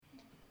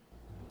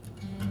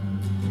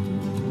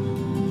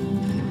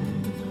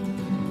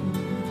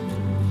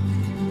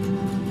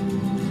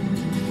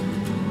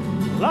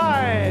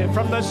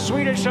live from the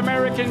Swedish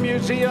American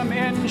Museum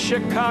in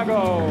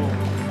Chicago.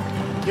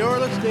 You're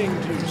listening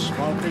to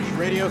Smallfish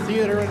Radio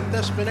Theater in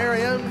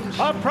Thespanariums.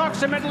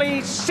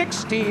 Approximately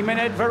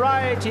 60-minute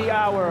variety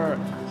hour,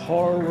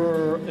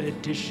 horror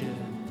edition.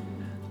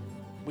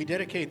 We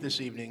dedicate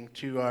this evening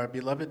to our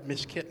beloved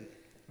Miss Kitten,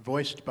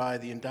 voiced by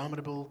the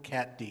indomitable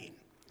Kat Dean.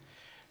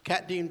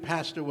 Kat Dean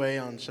passed away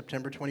on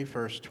September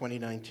 21st,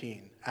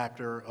 2019,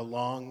 after a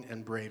long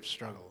and brave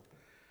struggle.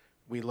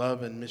 We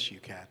love and miss you,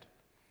 Kat,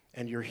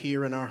 and you're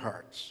here in our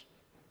hearts.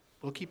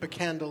 We'll keep a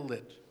candle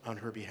lit on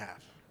her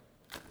behalf.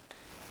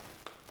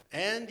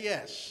 And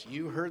yes,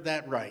 you heard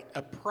that right,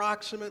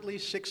 approximately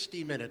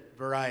 60-minute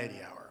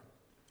variety hour.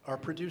 Our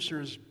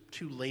producer's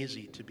too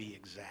lazy to be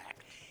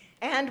exact.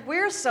 And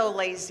we're so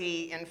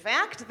lazy, in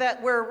fact,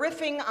 that we're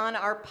riffing on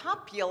our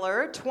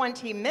popular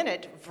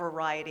 20-minute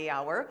variety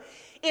hour.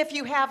 If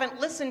you haven't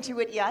listened to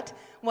it yet,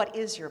 what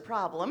is your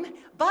problem?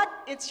 But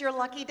it's your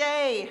lucky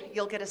day.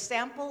 You'll get a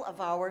sample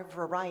of our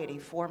variety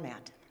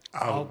format.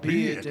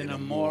 Albeit in a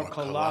more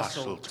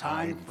colossal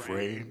time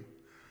frame.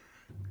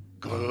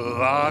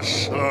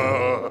 Colossal.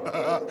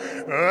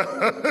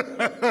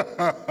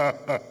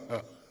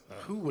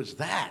 Who was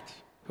that?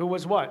 Who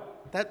was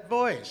what? That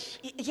voice.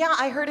 Yeah,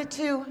 I heard it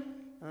too.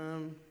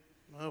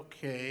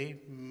 Okay,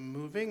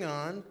 moving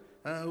on.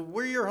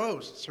 We're your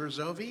hosts, Sir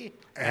Zovi.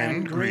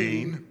 And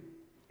Green.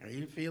 Are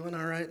you feeling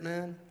all right,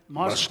 man?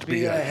 Must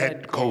be a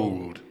head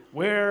cold.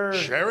 We're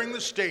Sharing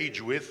the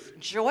stage with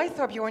Joy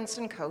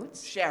Thorbjornson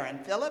Coates. Sharon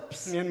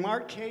Phillips. And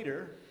Mark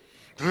Cater.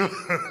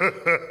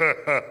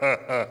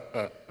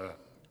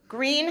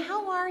 Green,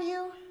 how are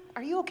you?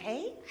 Are you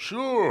okay?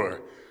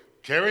 Sure.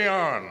 Carry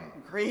on.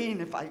 Green,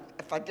 if I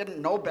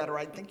didn't know better,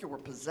 I'd think you were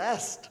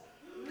possessed.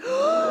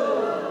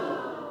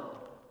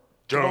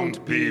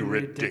 Don't be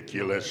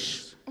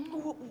ridiculous.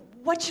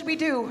 What should we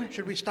do?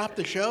 Should we stop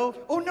the show?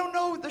 Oh,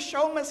 no, the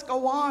show must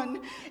go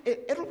on.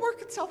 It'll work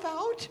itself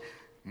out.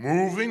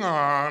 Moving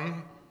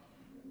on.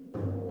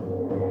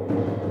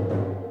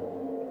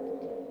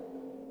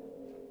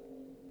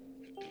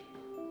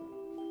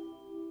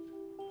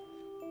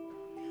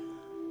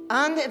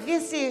 On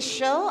this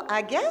show,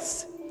 I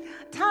guess,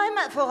 time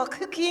for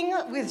cooking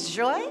with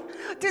Joy.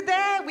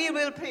 Today we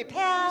will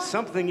prepare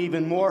Something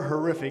even more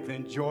horrific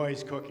than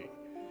Joy's cooking.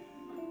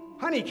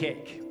 Honey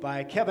Cake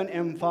by Kevin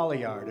M.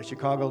 Folliard, a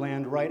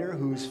Chicagoland writer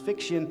whose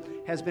fiction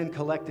has been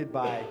collected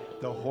by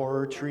The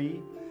Horror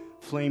Tree,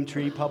 Flame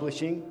Tree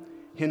Publishing,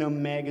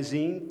 Hinnom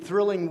Magazine,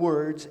 Thrilling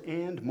Words,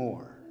 and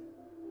more.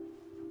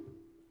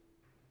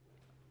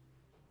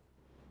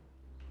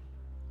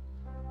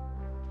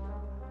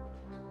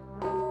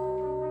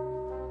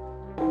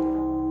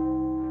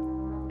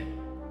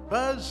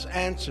 Buzz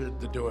answered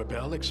the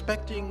doorbell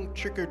expecting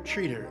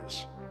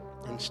trick-or-treaters.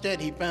 Instead,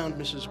 he found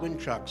Mrs.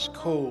 Winchuck's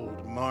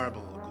cold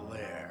marble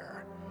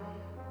glare.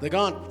 The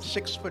gaunt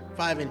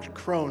 6'5"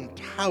 crone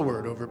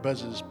towered over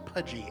Buzz's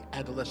pudgy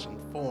adolescent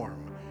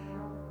form.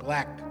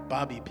 Black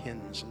bobby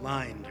pins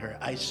lined her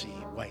icy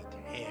white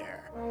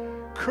hair.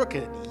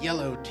 Crooked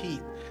yellow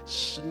teeth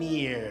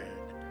sneered.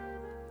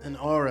 An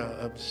aura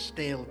of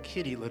stale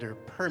kitty litter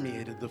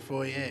permeated the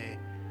foyer.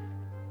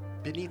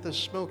 Beneath a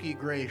smoky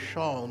gray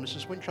shawl,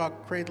 Mrs.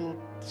 Winchuck cradled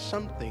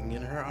something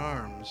in her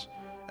arms.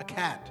 A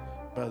cat,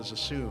 Buzz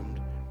assumed.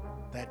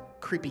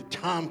 That creepy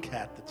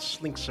tomcat that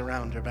slinks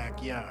around her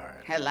backyard.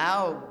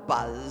 Hello,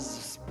 Buzz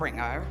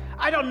Springer.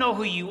 I don't know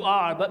who you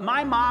are, but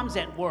my mom's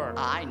at work.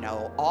 I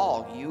know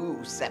all you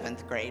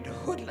 7th grade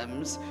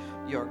hoodlums.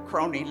 Your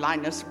crony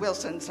Linus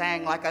Wilson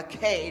sang like a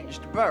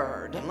caged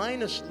bird.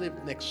 Linus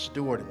lived next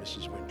door to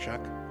Mrs.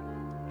 Winchuck.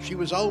 She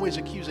was always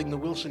accusing the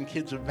Wilson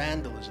kids of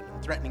vandalism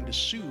and threatening to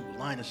sue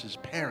Linus's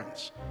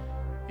parents.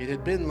 It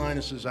had been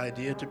Linus's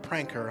idea to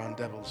prank her on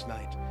Devil's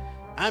Night.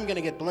 I'm going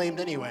to get blamed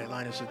anyway,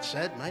 Linus had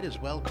said. Might as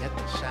well get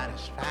the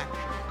satisfaction.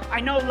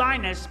 I know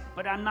Linus,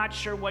 but I'm not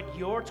sure what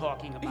you're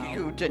talking about.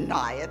 You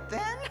deny it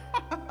then?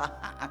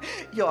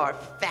 Your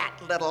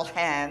fat little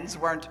hands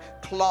weren't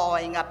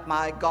clawing up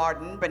my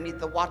garden beneath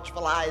the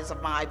watchful eyes of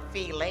my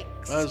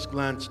Felix. Buzz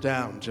glanced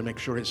down to make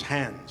sure his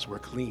hands were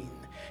clean.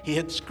 He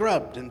had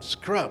scrubbed and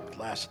scrubbed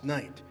last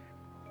night.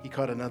 He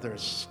caught another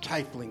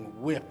stifling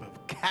whiff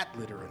of cat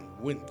litter and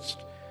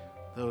winced.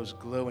 Those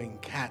glowing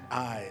cat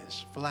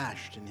eyes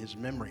flashed in his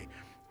memory.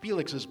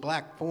 Felix's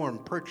black form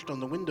perched on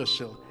the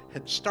windowsill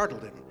had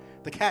startled him.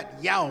 The cat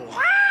yowled,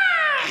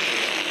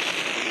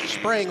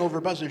 sprang over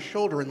Buzz's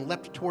shoulder and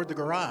leapt toward the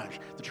garage.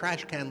 The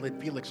trash can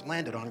lid Felix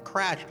landed on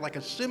crashed like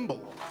a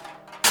cymbal.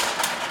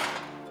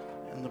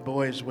 And the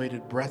boys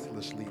waited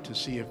breathlessly to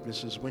see if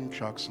Mrs.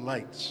 Winchuck's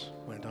lights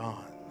went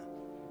on.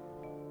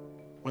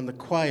 When the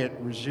quiet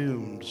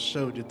resumed,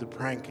 so did the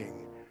pranking.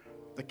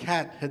 The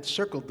cat had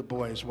circled the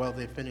boys while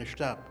they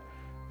finished up,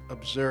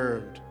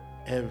 observed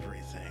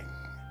everything.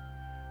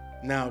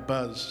 Now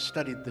Buzz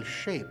studied the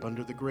shape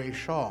under the gray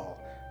shawl.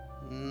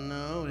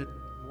 No, it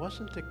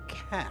wasn't a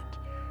cat.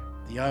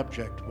 The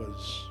object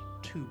was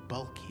too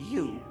bulky.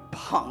 You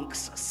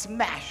punks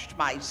smashed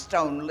my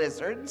stone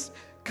lizards.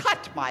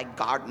 cut my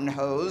garden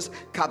hose,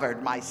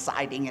 covered my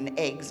siding in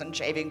eggs and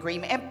shaving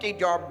cream, emptied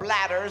your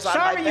bladders on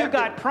my Sorry you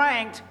got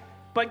pranked,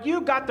 but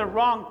you got the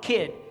wrong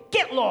kid.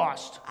 Get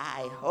lost.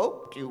 I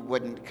hoped you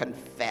wouldn't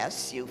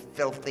confess, you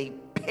filthy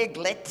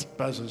piglet.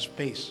 Buzz's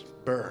face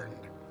burned.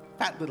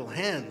 Fat little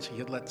hands he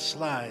had let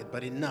slide,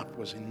 but enough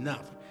was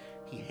enough.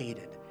 He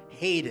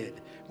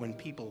hated when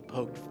people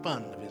poked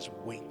fun of his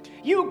weight.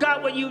 You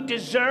got what you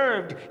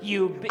deserved,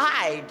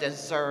 I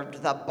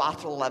deserved the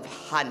bottle of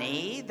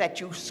honey that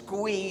you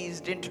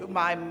squeezed into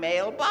my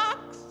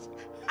mailbox.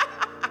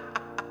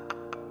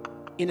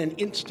 In an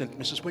instant,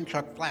 Mrs.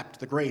 Winchuck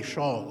flapped the gray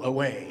shawl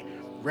away.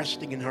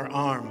 Resting in her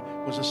arm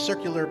was a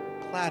circular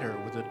platter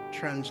with a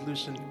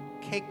translucent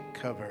cake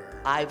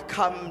cover. I've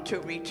come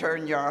to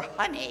return your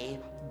honey,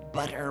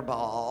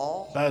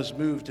 Butterball. Buzz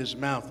moved his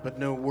mouth, but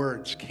no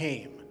words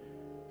came.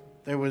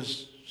 There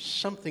was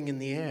something in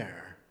the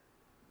air.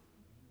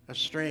 A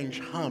strange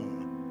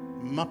hum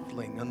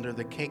muffling under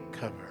the cake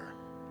cover.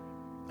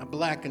 A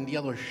black and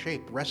yellow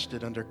shape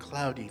rested under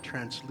cloudy,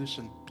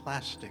 translucent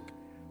plastic.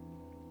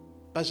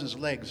 Buzz's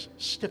legs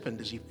stiffened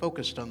as he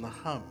focused on the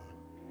hum.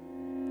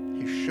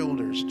 His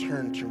shoulders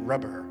turned to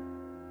rubber.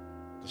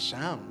 The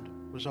sound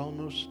was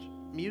almost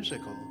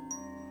musical.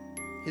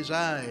 His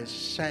eyes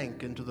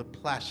sank into the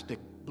plastic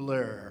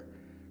blur.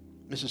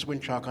 Mrs.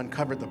 Winchuck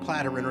uncovered the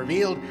platter and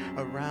revealed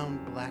a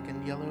round black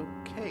and yellow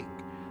cake,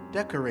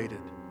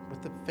 decorated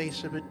with the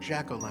face of a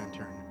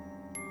jack-o'-lantern.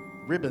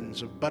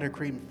 Ribbons of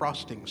buttercream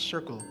frosting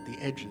circled the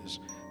edges.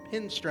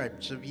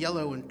 Pinstripes of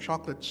yellow and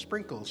chocolate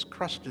sprinkles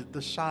crusted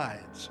the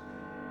sides.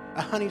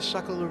 A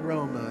honeysuckle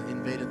aroma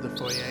invaded the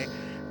foyer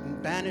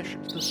and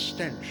banished the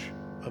stench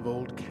of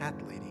old cat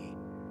lady.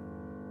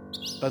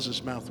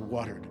 Buzz's mouth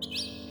watered.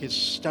 His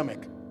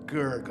stomach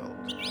gurgled.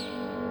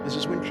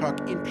 Mrs.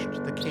 Winchuck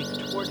inched the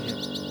cake toward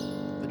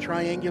him. The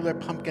triangular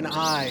pumpkin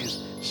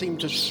eyes seemed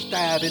to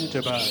stab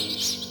into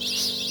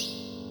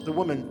Buzz. The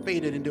woman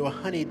faded into a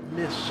honeyed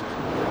mist,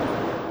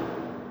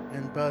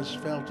 and Buzz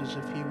felt as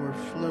if he were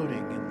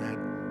floating in that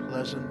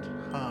pleasant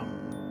hum.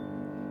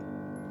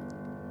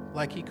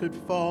 Like he could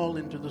fall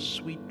into the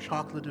sweet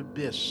chocolate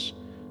abyss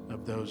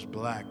of those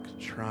black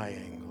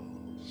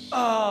triangles.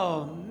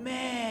 Oh,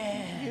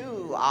 man.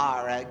 You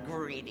are a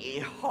greedy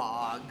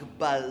hog,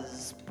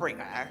 Buzz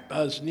Springer.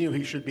 Buzz knew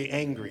he should be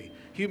angry,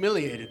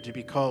 humiliated to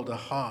be called a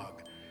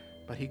hog,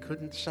 but he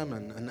couldn't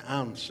summon an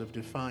ounce of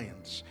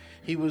defiance.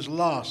 He was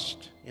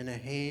lost in a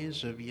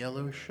haze of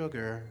yellow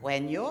sugar.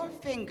 When your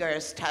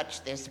fingers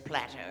touch this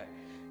platter,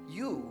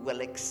 you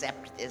will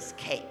accept this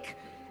cake,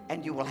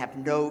 and you will have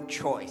no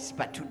choice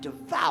but to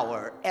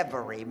devour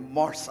every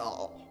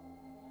morsel.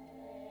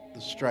 The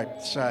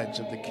striped sides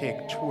of the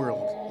cake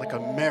twirled like a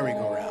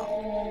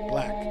merry-go-round.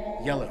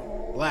 Black,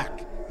 yellow,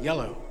 black,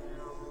 yellow.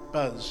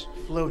 Buzz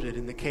floated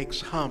in the cake's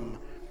hum.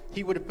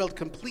 He would have felt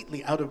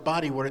completely out of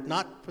body were it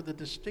not for the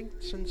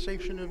distinct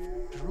sensation of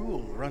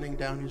drool running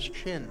down his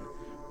chin,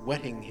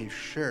 wetting his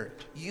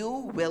shirt.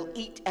 You will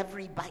eat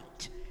every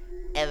bite.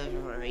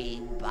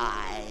 Every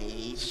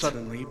bite.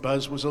 Suddenly,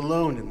 Buzz was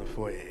alone in the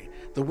foyer.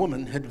 The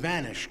woman had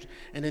vanished,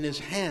 and in his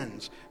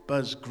hands,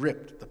 Buzz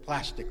gripped the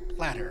plastic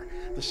platter.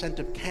 The scent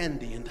of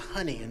candy and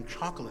honey and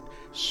chocolate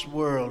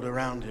swirled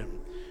around him,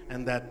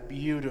 and that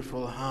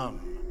beautiful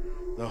hum,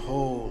 the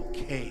whole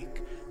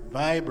cake,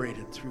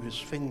 vibrated through his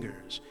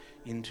fingers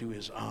into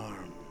his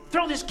arm.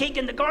 Throw this cake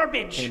in the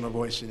garbage. Came a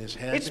voice in his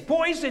head. It's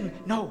poison.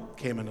 No.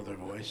 Came another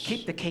voice.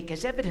 Keep the cake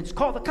as evidence.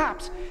 Call the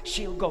cops.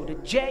 She'll go to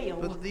jail.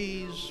 But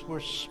these were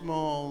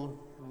small,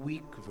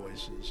 weak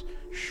voices,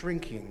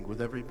 shrinking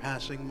with every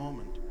passing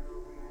moment.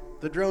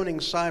 The droning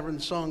siren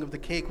song of the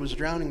cake was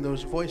drowning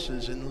those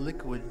voices in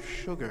liquid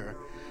sugar.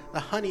 The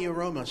honey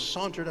aroma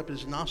sauntered up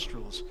his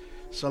nostrils.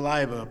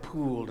 Saliva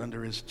pooled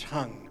under his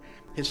tongue.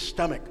 His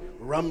stomach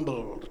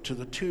rumbled to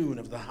the tune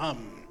of the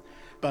hum.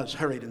 Buzz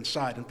hurried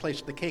inside and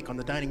placed the cake on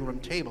the dining room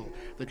table.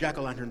 The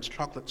jack-o'-lantern's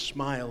chocolate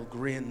smile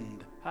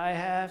grinned. I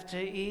have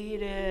to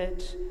eat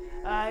it.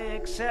 I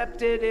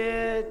accepted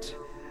it.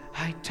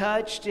 I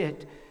touched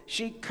it.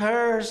 She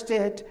cursed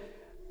it.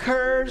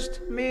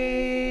 Cursed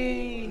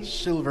me. The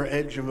silver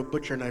edge of a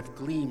butcher knife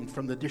gleamed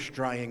from the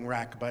dish-drying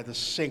rack by the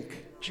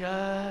sink.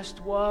 Just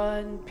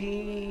one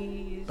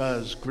piece.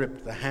 Buzz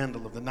gripped the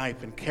handle of the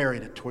knife and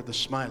carried it toward the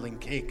smiling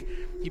cake.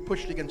 He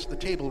pushed against the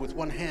table with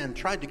one hand,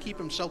 tried to keep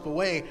himself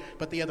away,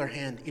 but the other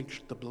hand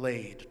inched the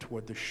blade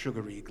toward the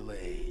sugary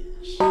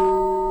glaze.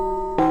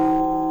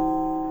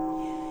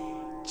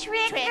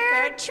 Trick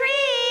or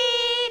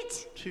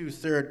treat! 2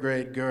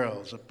 third-grade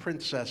girls, a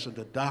princess and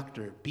a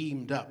doctor,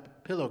 beamed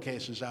up,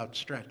 pillowcases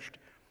outstretched.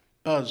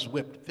 Buzz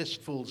whipped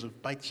fistfuls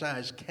of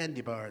bite-sized candy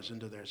bars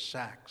into their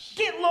sacks.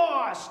 Get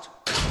lost!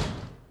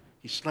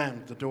 He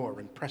slammed the door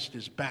and pressed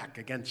his back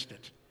against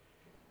it.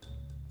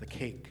 The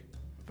cake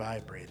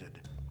vibrated.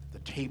 The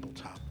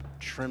tabletop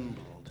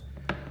trembled.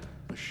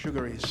 The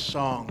sugary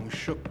song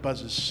shook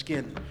Buzz's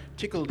skin,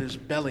 tickled his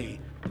belly,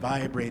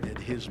 vibrated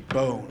his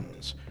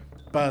bones.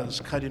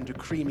 Buzz cut into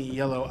creamy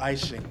yellow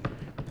icing.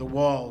 The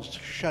walls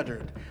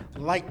shuddered.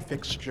 Light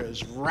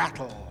fixtures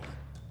rattled.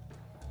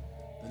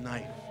 The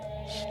knife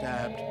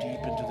stabbed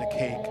deep into the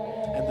cake,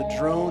 and the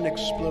drone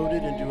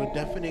exploded into a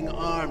deafening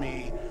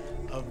army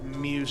of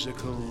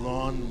musical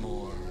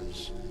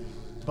lawnmowers.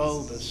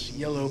 Bulbous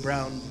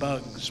yellow-brown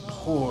bugs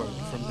poured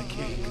from the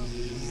cake,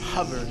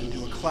 hovered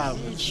into a cloud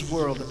that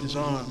swirled up his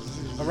arms,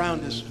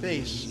 around his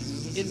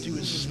face, into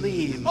his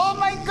sleeves. Oh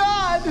my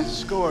God!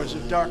 Scores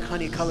of dark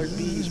honey-colored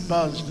bees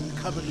buzzed and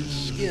covered his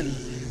skin.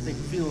 They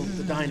filled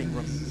the dining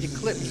room,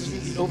 eclipsed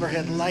the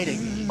overhead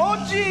lighting. Oh,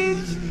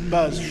 jeez!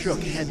 Buzz shook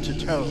head to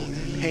toe.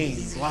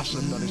 Pain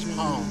blossomed on his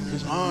palm,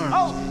 his arms,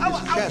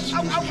 his chest,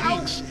 his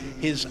cheeks,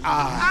 his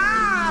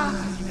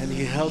eyes. And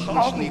he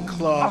helplessly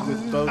clawed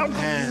with both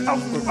hands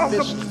for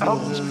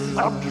fistfuls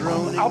of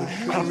droning,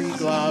 sugary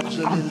globs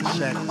of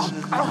insects,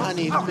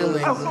 honey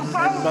filling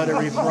and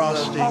buttery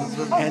frosting.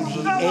 And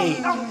he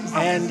ate,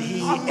 and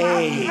he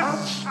ate.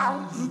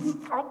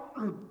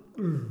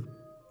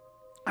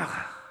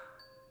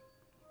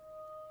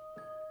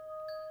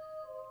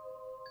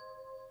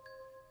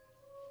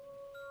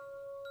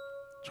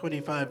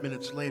 25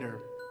 minutes later,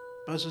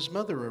 Buzz's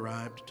mother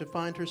arrived to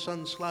find her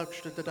son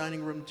slouched at the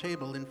dining room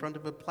table in front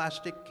of a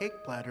plastic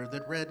cake platter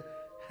that read,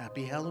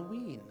 "Happy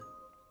Halloween."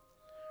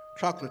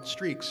 Chocolate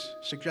streaks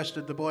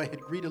suggested the boy had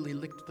greedily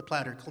licked the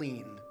platter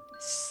clean.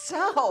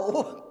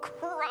 So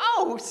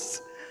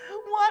gross!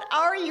 What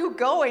are you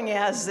going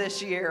as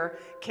this year?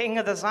 King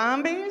of the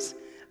Zombies?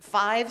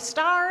 5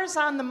 stars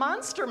on the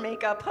monster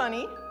makeup,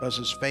 honey.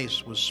 Buzz's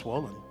face was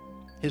swollen,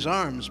 his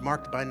arms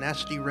marked by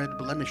nasty red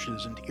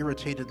blemishes and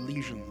irritated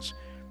lesions.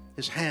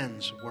 His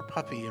hands were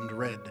puffy and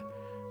red.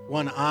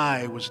 One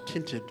eye was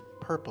tinted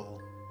purple.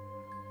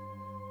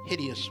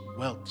 Hideous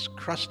welts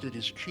crusted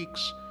his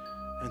cheeks,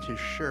 and his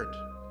shirt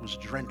was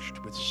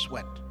drenched with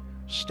sweat,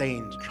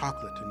 stained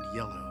chocolate and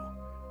yellow.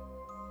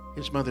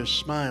 His mother's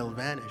smile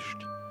vanished.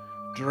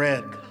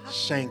 Dread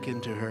sank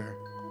into her.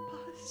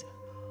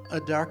 A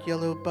dark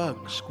yellow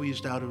bug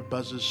squeezed out of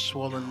Buzz's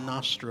swollen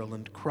nostril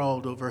and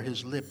crawled over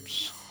his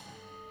lips.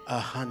 A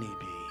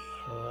honeybee.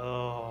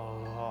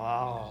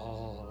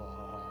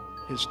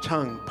 His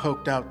tongue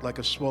poked out like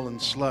a swollen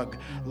slug,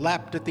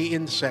 lapped at the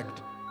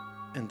insect,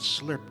 and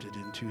slurped it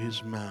into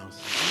his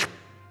mouth.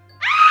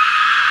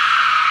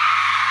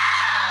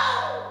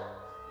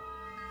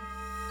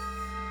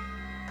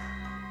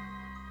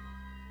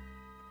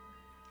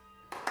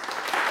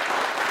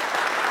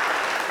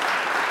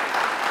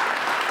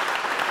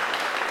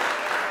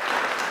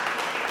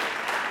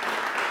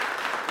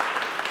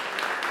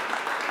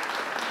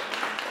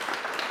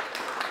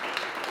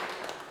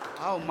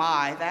 Oh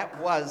my, that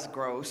was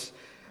gross.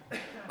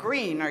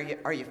 Green,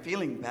 are you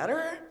feeling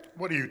better?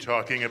 What are you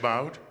talking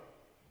about?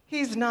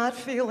 He's not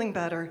feeling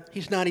better.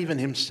 He's not even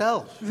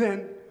himself.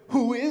 Then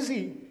who is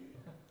he?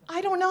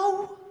 I don't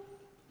know.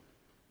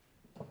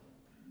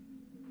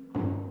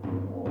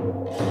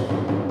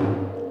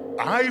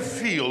 I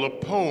feel a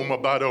poem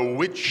about a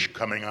witch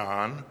coming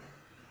on.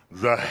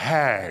 The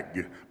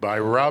Hag by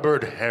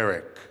Robert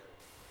Herrick.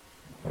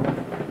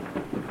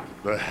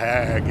 The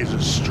hag is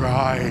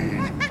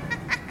astride.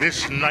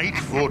 This night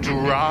for to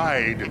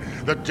ride,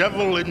 the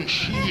devil and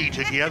she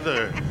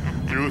together,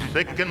 through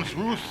thick and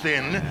through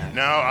thin,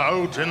 now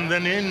out and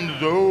then in,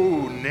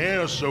 though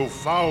ne'er so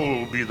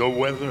foul be the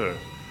weather.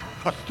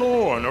 A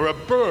thorn or a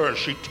burr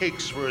she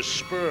takes for a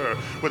spur,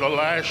 with a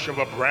lash of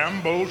a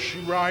bramble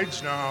she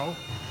rides now.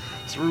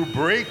 Through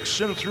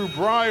brakes and through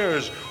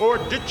briars, o'er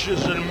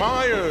ditches and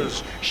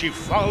mires, she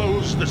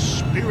follows the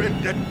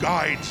spirit that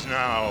guides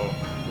now.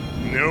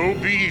 No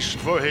beast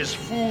for his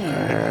food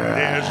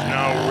dares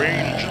now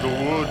range the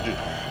wood,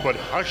 but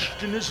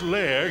hushed in his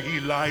lair he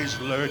lies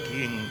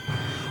lurking,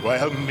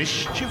 while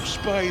mischiefs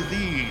by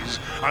these,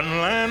 on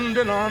land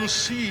and on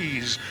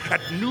seas, at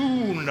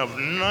noon of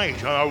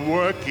night are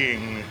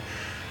working.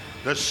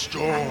 The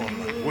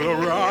storm will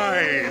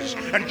arise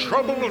and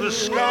trouble the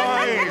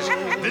skies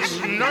this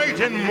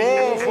night and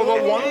more for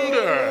the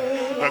wonder.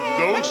 The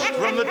ghost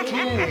from the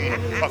tomb,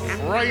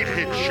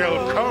 affrighted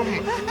shall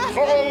come,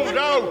 called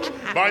out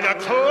by the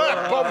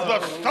clap of the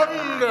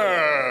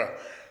thunder.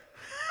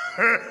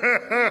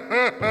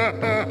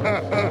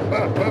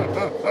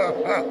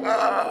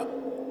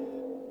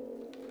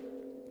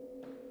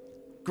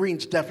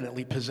 Green's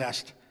definitely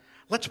possessed.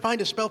 Let's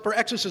find a spell for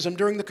exorcism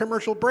during the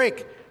commercial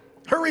break.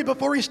 Hurry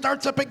before he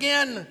starts up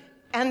again.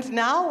 And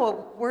now a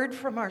word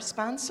from our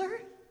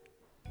sponsor.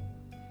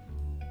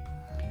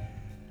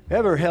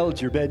 Ever held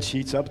your bed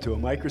sheets up to a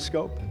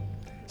microscope?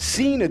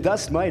 Seen a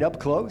dust mite up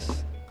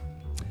close?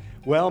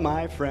 Well,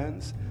 my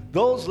friends,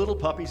 those little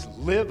puppies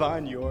live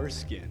on your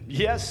skin.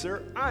 Yes,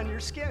 sir, on your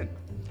skin.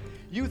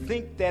 You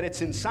think that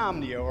it's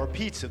insomnia or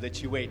pizza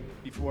that you ate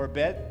before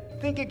bed?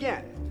 Think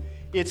again.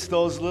 It's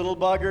those little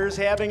buggers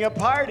having a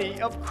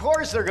party. Of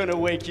course they're going to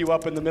wake you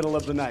up in the middle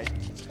of the night.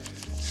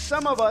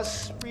 Some of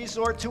us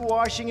resort to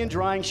washing and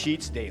drying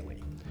sheets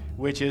daily,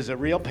 which is a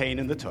real pain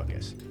in the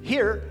tuchus.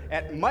 Here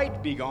at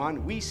Might Be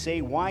Gone, we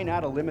say why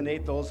not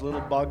eliminate those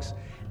little bugs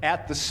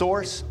at the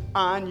source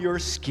on your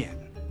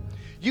skin.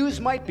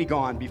 Use Might Be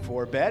Gone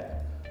before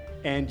bed,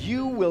 and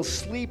you will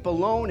sleep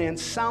alone and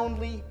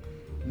soundly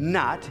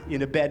not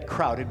in a bed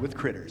crowded with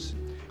critters.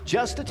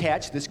 Just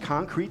attach this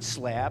concrete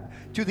slab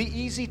to the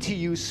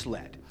easy-to-use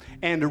sled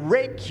and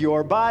rake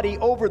your body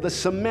over the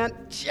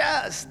cement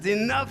just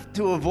enough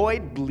to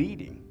avoid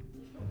bleeding.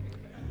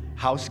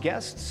 House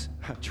guests,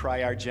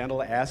 try our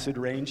gentle acid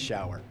rain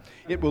shower.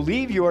 It will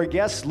leave your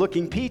guests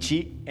looking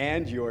peachy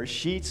and your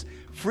sheets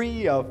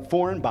free of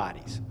foreign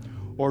bodies.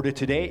 Order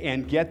today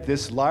and get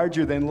this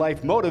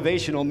larger-than-life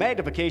motivational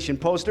magnification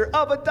poster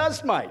of a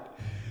dust mite.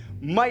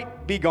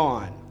 Might be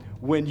gone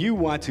when you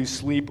want to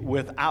sleep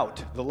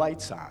without the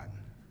lights on.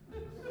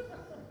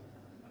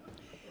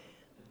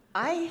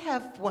 I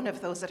have one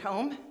of those at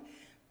home.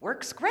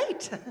 Works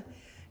great.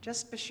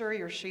 Just be sure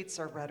your sheets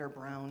are red or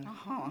brown.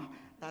 Uh-huh.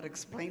 That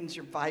explains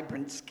your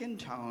vibrant skin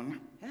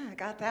tone. Yeah, I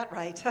got that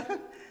right.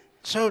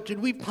 So, did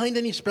we find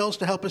any spells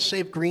to help us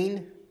save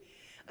green?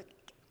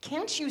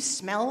 Can't you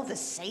smell the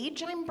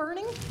sage I'm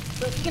burning?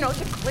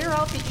 To clear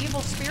out the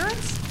evil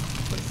spirits?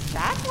 Is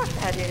that what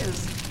that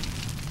is?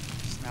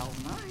 Smells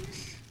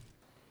nice.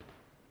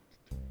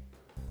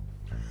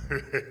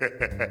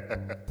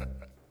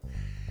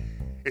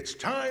 It's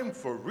time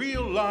for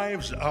Real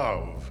Lives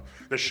Of,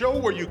 the show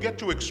where you get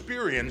to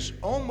experience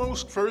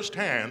almost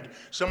firsthand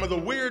some of the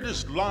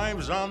weirdest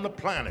lives on the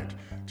planet.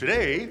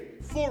 Today,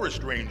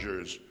 forest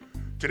rangers.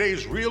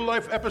 Today's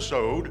real-life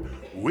episode,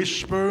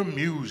 Whisper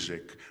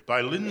Music, by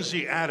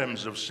Lindsay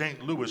Adams of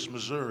St. Louis,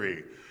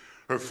 Missouri.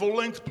 Her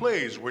full-length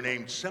plays were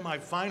named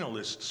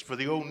semifinalists for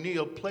the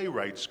O'Neill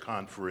Playwrights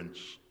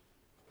Conference.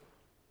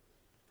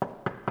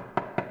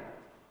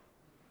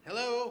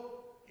 Hello?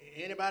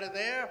 Anybody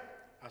there?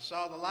 I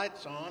saw the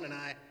lights on, and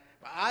I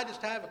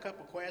just have a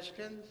couple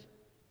questions.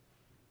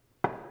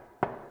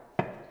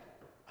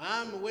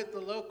 I'm with the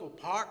local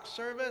park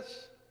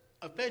service.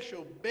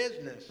 Official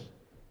business.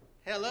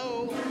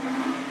 Hello?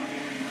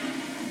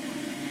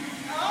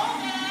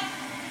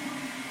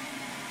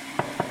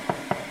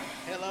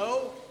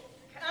 Hello?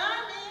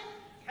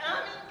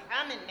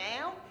 Coming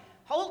now.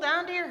 Hold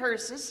on to your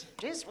hearses.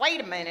 Just wait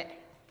a minute.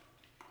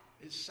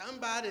 Is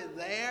somebody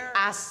there?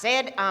 I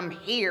said I'm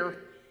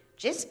here.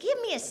 Just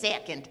give me a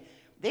second.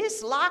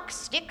 This lock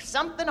sticks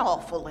something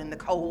awful in the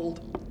cold.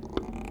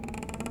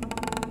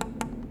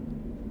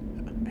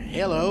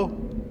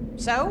 Hello?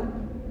 So,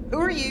 who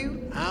are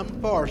you? I'm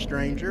a forest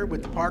ranger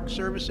with the Park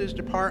Services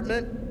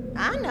Department.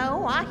 I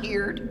know, I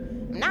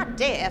heard. I'm not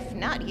deaf,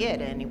 not yet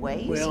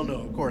anyways. Well, no,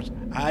 of course.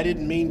 I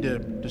didn't mean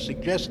to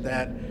suggest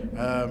that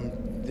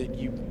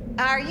you...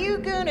 Are you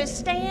gonna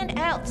stand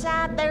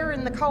outside there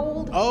in the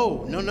cold?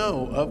 Oh,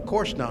 no, of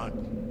course not.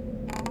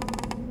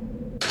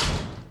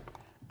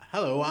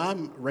 Hello,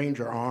 I'm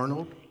Ranger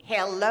Arnold.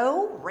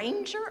 Hello,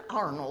 Ranger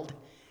Arnold.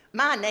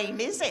 My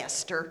name is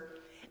Esther,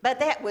 but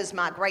that was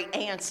my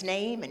great-aunt's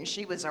name, and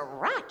she was a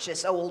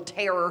righteous old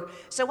terror,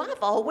 so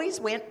I've always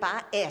went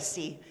by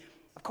Essie.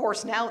 Of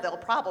course, now they'll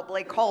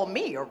probably call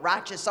me a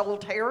righteous old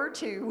terror,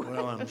 too.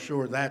 Well, I'm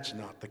sure that's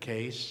not the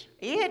case.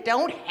 You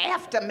don't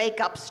have to make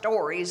up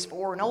stories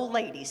for an old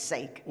lady's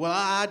sake. Well,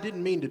 I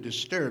didn't mean to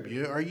disturb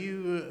you. Are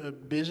you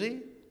busy?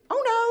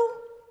 Oh,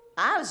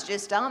 no. I was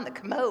just on the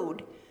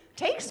commode.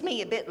 Takes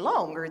me a bit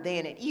longer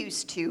than it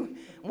used to.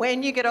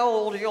 When you get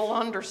old, you'll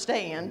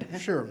understand.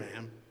 Sure,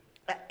 ma'am.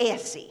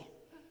 Essie.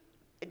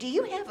 Do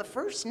you have a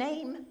first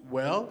name?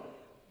 Well,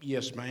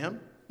 yes, ma'am.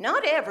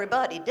 Not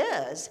everybody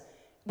does.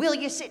 Will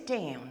you sit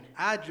down?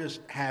 I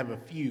just have a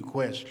few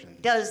questions.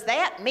 Does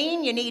that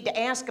mean you need to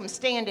ask them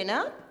standing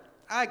up?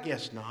 I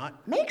guess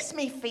not. Makes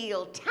me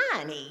feel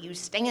tiny, you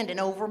standing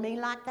over me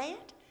like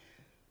that.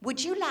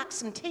 Would you like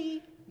some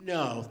tea?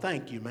 No,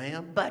 thank you,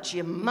 ma'am. But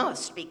you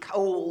must be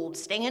cold,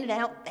 standing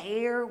out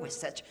there with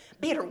such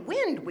bitter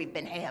wind we've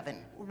been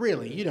having.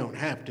 Really, you don't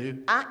have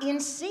to. I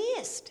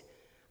insist.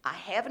 I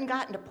haven't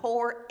gotten to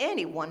pour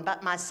anyone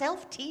but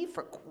myself tea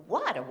for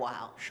quite a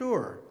while.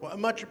 Sure. Well,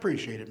 much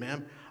appreciated,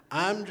 ma'am.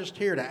 I'm just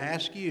here to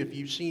ask you if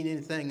you've seen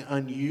anything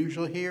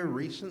unusual here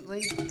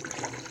recently.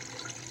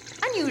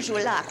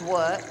 Unusual like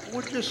what?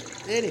 Well,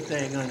 just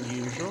anything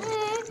unusual.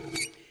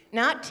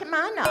 Not to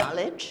my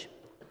knowledge.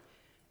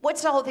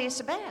 What's all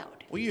this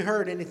about? Well, you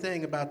heard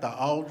anything about the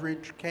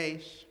Aldridge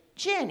case?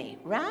 Jenny,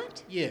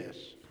 right? Yes.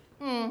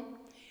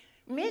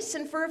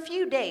 Missing for a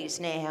few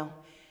days now.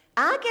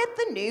 I get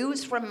the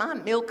news from my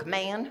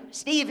milkman.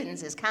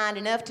 Stevens is kind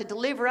enough to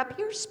deliver up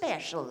here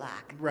special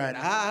like. Right.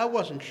 I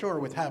wasn't sure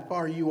with how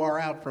far you are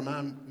out from,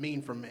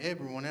 from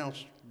everyone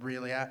else,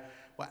 really.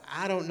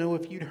 I don't know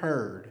if you'd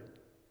heard.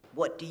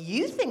 What do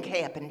you think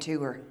happened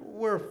to her?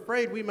 We're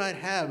afraid we might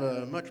have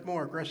a much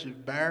more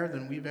aggressive bear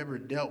than we've ever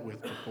dealt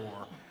with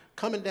before,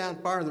 coming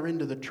down farther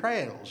into the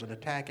trails and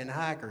attacking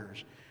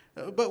hikers.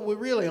 But we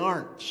really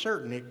aren't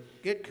certain.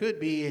 It could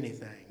be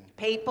anything.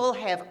 People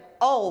have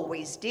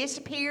always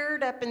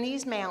disappeared up in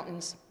these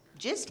mountains.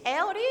 Just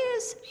how it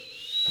is.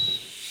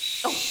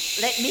 Oh,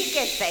 let me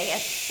get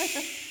that.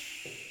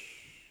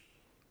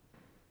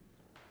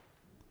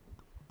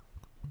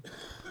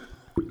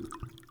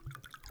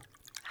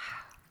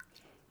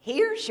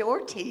 Here's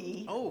your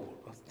tea. Oh,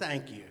 well,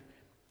 thank you.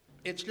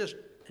 It's just,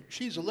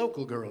 she's a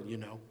local girl, you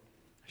know.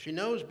 She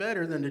knows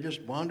better than to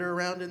just wander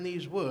around in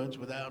these woods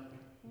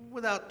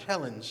without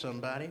telling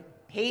somebody.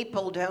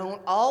 People don't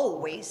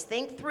always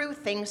think through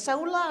things so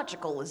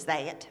logical as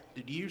that.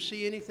 Did you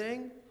see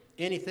anything?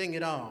 Anything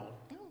at all?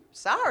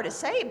 Sorry to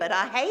say, but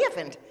I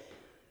haven't.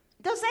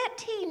 Does that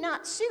tea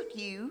not suit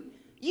you?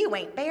 You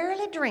ain't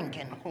barely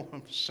drinking. Oh,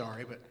 I'm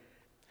sorry, but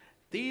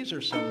these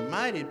are some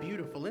mighty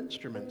beautiful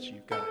instruments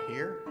you've got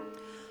here.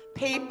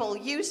 People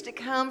used to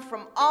come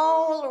from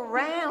all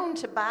around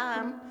to buy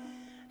them.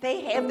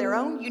 They have their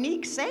own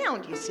unique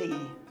sound, you see.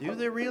 Do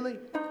they really?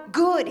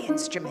 Good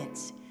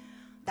instruments.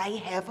 They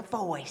have a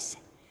voice,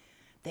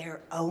 their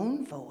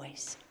own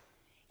voice.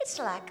 It's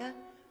like a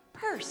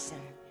person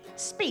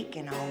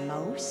speaking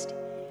almost,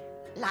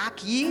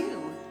 like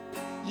you.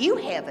 You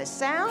have a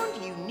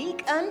sound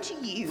unique unto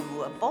you,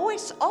 a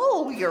voice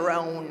all your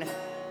own.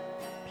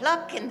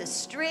 Plucking the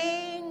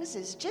strings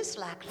is just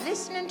like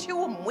listening to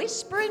them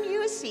whispering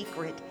you a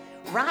secret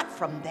right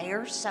from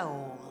their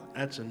soul.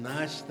 That's a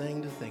nice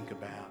thing to think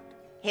about.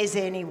 Has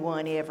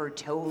anyone ever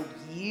told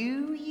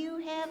you you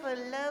have a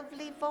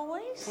lovely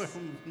voice? Well,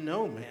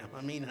 no, ma'am. I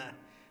mean,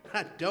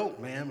 I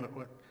don't, ma'am.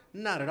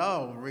 Not at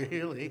all,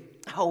 really.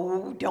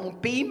 Oh,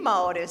 don't be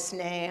modest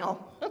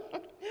now.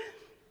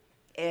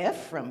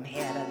 Ephraim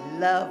had a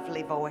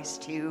lovely voice,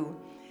 too.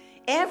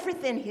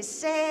 Everything he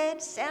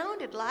said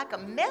sounded like a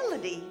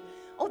melody.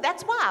 Oh,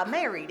 that's why I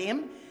married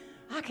him.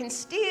 I can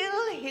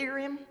still hear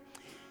him.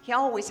 He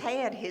always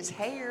had his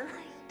hair.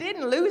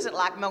 Didn't lose it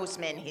like most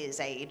men his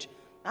age.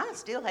 I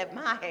still have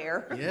my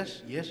hair.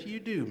 Yes,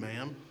 you do,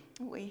 ma'am.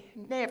 We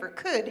never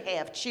could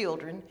have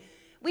children.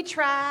 We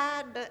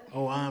tried, but...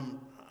 Oh, I'm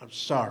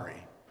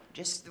sorry.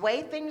 Just the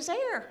way things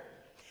are.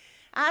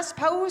 I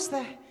suppose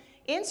the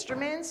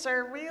instruments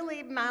are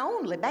really my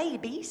only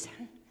babies.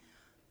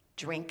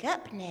 Drink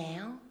up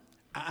now.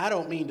 I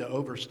don't mean to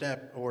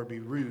overstep or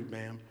be rude,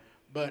 ma'am,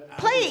 but...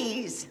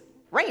 Please!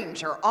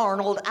 Ranger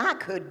Arnold, I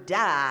could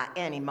die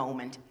any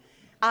moment.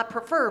 I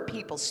prefer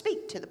people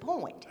speak to the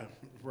point.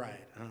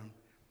 Right.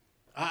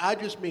 I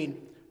just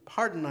mean,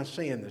 pardon my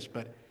saying this,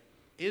 but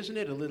isn't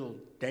it a little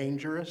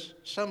dangerous?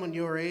 Someone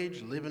your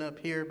age living up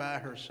here by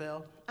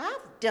herself?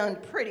 I've done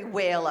pretty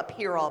well up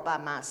here all by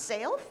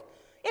myself.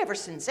 Ever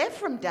since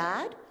Ephraim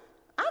died,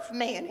 I've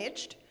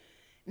managed.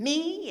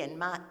 Me and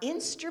my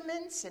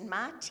instruments and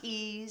my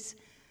teas.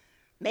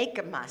 Make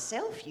 'em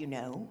myself, you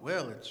know.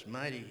 Well, it's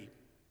mighty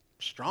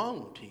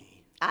strong tea.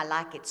 I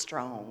like it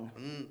strong.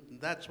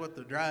 That's what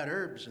the dried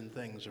herbs and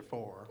things are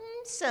for.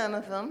 Some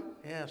of them.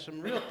 Yeah, some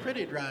real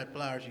pretty dried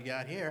flowers you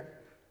got here.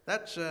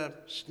 That's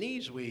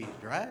sneezeweed,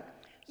 right?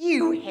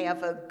 You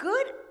have a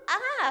good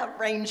eye,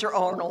 Ranger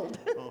Arnold.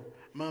 Oh,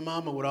 my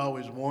mama would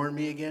always warn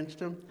me against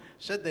them.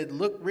 Said they'd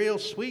look real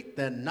sweet,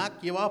 then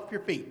knock you off your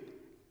feet.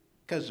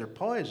 'Cause they're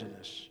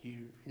poisonous.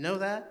 You know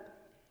that?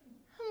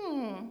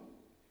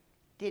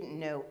 Didn't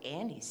know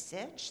any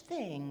such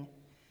thing.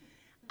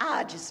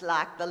 I just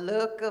like the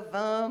look of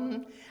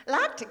 'em.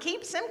 Like to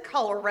keep some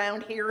color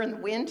around here in the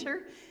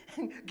winter.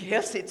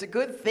 Guess it's a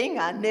good thing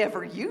I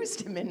never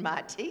used 'em in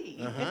my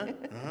tea.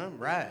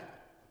 Right.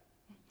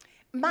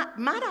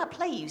 Might I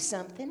play you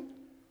something?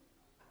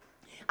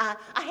 I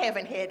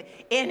haven't had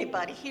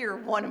anybody hear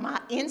one of my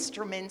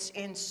instruments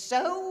in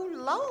so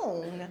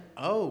long.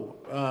 Oh,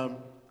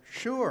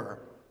 sure.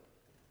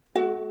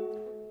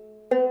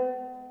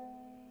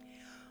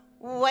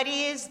 What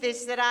is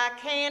this that I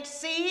can't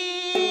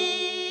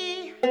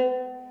see?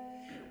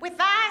 With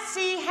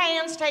icy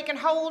hands taking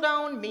hold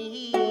on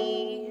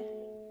me.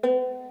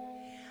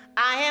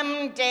 I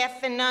am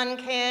deaf and none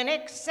can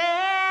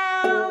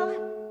excel.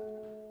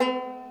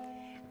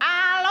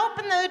 I'll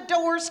open the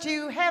doors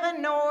to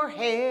heaven or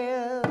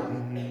hell.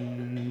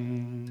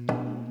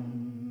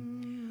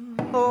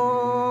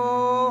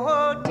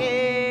 Oh,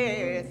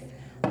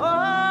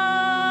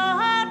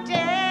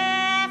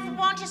 death,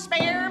 won't you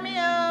spare me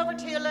over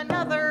till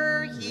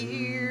another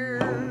year?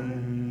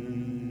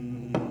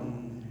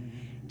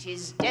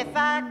 'Tis death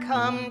I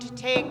come to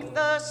take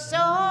the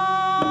soul,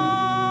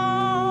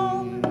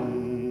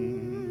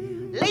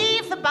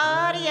 leave the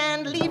body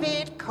and leave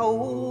it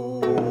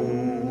cold,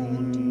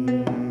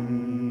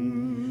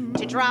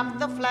 to drop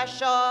the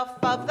flesh off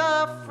of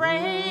the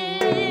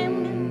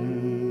frame.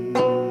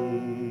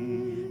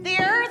 The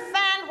earth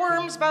and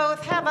worms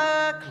both have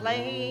a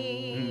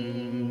claim.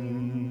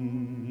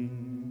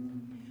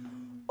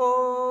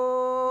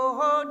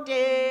 Oh,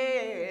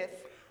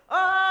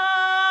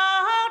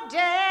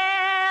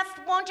 death,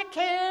 won't you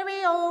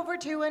carry over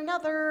to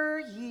another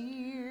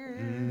year?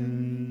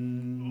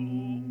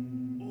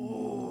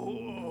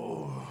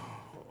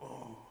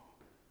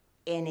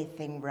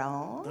 Anything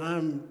wrong?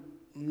 I'm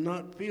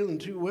not feeling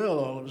too well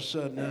all of a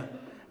sudden.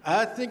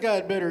 I think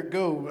I'd better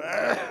go.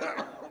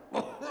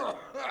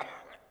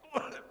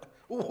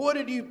 What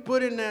did you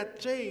put in that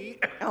tea?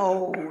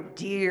 Oh,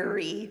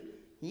 dearie,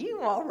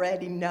 you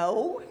already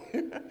know.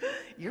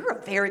 You're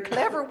a very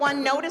clever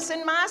one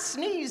noticing my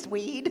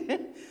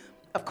sneezeweed.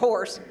 Of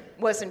course,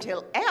 wasn't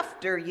until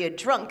after you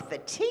drunk the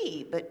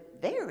tea, but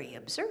very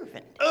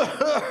observant.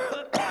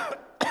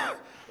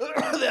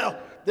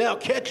 They'll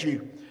catch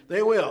you.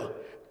 They will.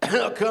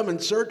 They'll come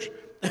and search,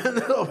 and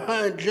they'll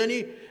find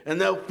Jenny, and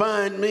they'll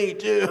find me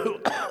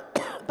too.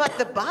 But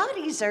the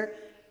bodies are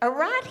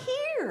right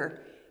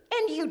here,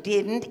 and you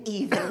didn't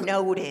even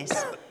notice.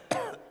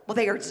 Well,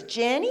 there's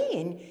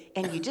Jenny,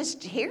 and you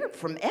just hear it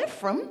from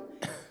Ephraim.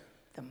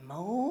 The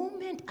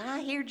moment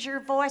I heard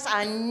your voice,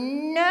 I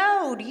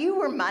knowed you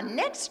were my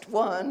next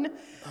one.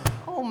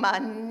 Oh, my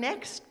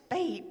next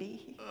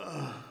baby.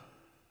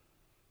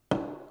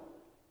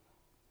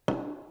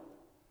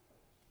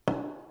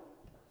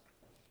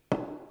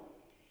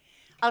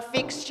 I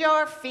fixed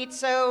your feet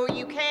so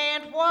you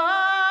can't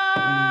walk.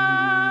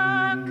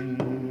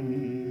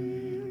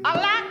 I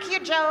lock your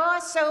jaw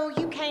so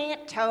you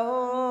can't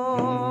talk.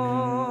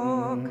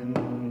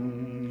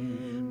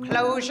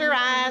 Close your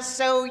eyes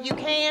so you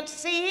can't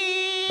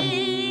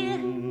see.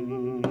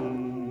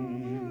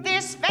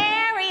 This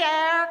very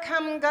hour,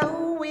 come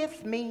go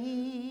with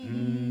me.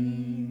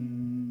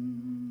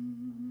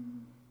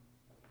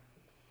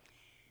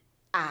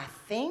 I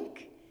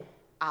think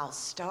I'll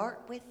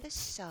start with the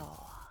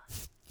saw.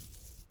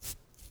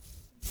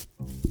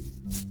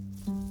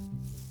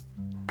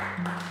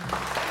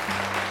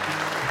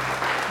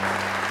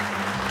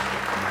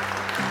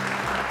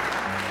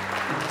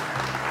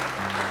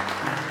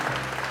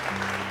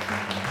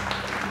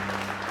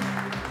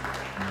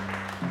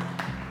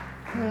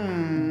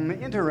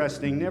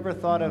 Interesting. Never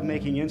thought of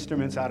making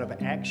instruments out of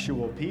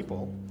actual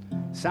people.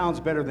 Sounds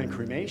better than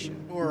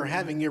cremation. Or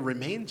having your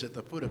remains at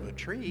the foot of a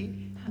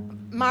tree.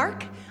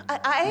 Mark,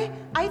 I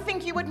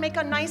think you would make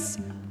a nice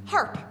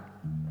harp.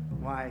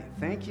 Why,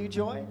 thank you,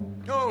 Joy.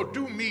 Oh,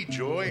 do me,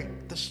 Joy.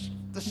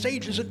 The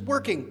sage isn't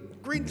working.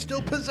 Green's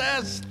still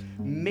possessed.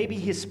 Maybe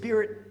his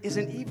spirit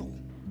isn't evil.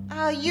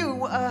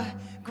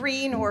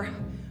 Green or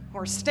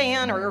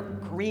Stan or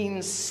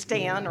Green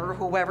Stan or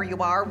whoever you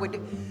are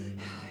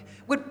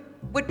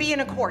would be an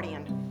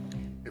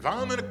accordion. If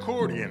I'm an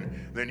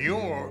accordion, then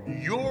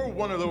you're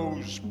one of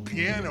those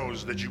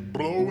pianos that you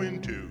blow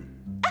into.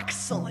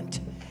 Excellent.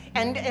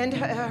 And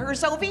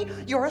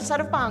Herzovi, you're a set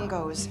of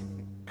bongos.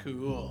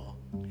 Cool.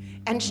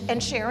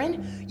 And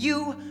Sharon,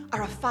 you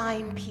are a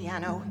fine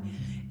piano,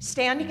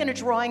 standing in a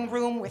drawing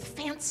room with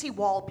fancy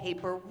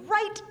wallpaper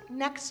right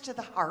next to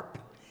the harp.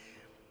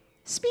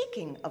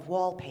 Speaking of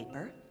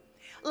wallpaper,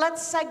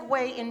 let's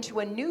segue into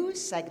a new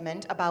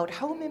segment about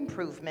home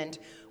improvement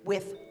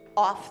with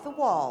Off the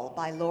Wall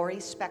by Laurie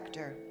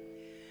Spector.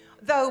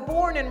 Though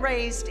born and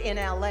raised in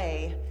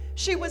LA,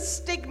 she was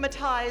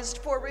stigmatized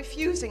for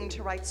refusing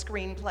to write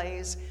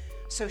screenplays,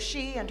 so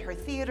she and her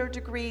theater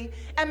degree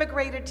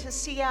emigrated to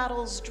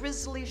Seattle's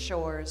drizzly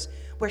shores,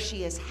 where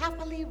she is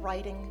happily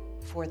writing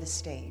for the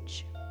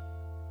stage.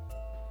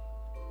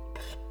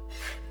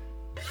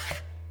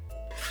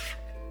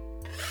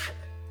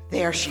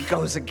 There she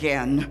goes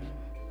again.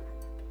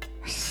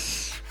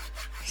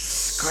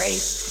 Scrape,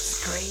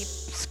 scrape,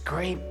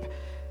 scrape,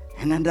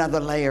 and another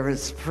layer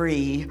is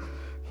free.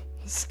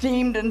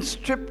 Steamed and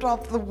stripped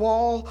off the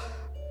wall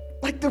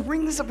like the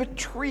rings of a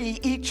tree.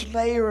 Each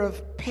layer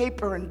of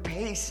paper and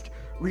paste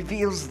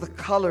reveals the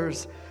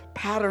colors,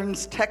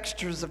 patterns,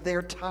 textures of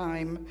their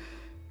time.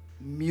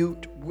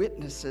 Mute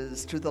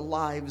witnesses to the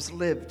lives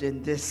lived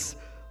in this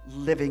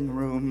living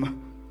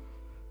room.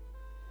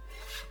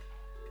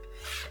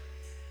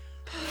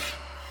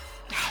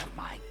 Oh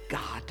my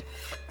God,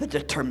 the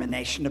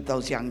determination of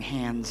those young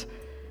hands.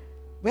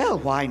 Well,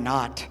 why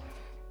not?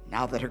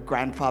 Now that her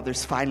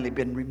grandfather's finally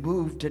been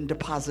removed and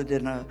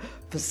deposited in a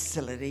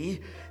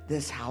facility,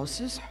 this house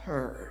is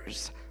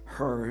hers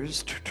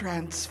to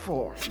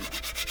transform.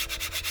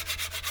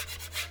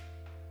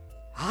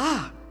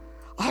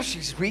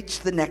 She's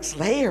reached the next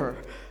layer.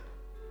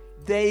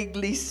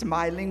 Vaguely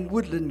smiling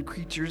woodland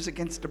creatures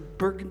against a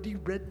burgundy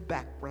red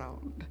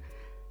background.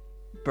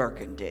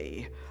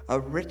 Burgundy, a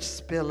rich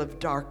spill of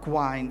dark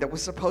wine that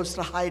was supposed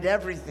to hide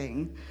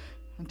everything,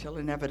 until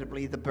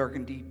inevitably the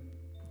burgundy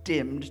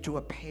dimmed to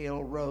a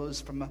pale rose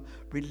from a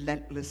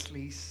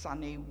relentlessly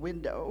sunny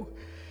window,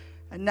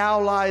 and now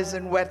lies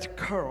in wet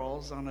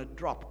curls on a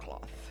drop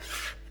cloth.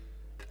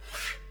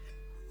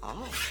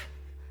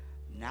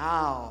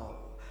 Now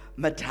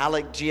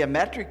metallic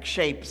geometric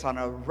shapes on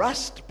a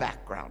rust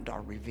background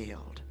are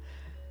revealed.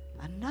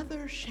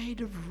 Another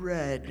shade of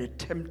red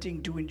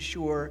attempting to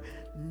ensure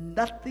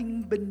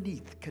nothing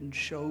beneath can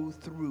show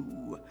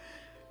through.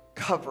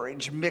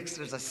 Coverage mixed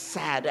as a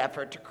sad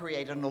effort to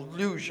create an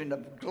illusion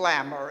of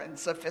glamour and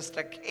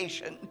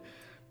sophistication.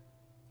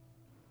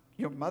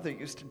 Your mother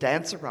used to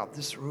dance around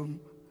this room,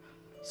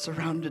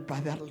 surrounded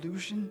by that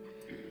illusion,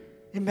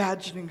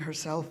 imagining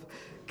herself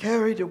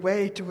carried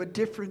away to a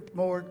different,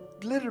 more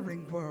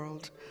glittering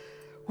world,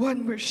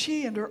 one where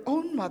she and her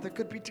own mother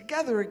could be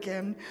together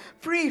again,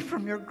 free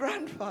from your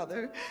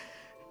grandfather,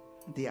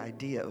 the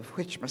idea of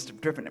which must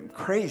have driven him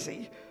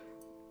crazy,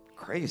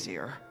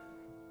 crazier.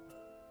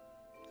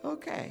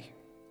 Okay.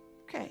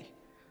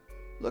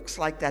 Looks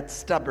like that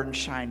stubborn,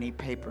 shiny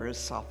paper is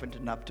softened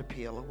enough to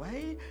peel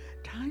away.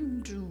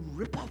 Time to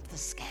rip off the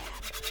scab.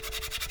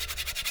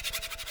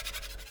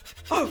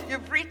 Oh,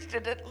 you've reached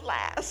it at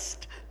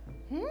last.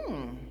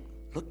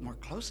 Look more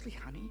closely,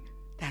 honey.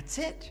 That's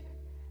it.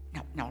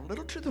 Now a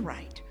little to the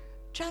right.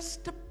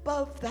 Just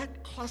above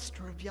that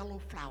cluster of yellow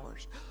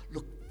flowers.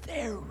 Look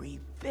very,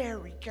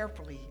 very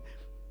carefully.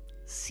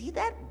 See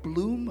that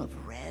bloom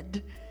of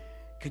red?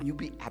 Can you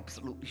be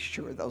absolutely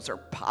sure those are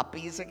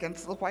poppies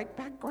against the white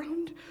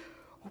background?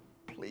 Oh,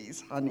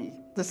 please, honey,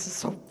 this is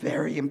so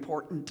very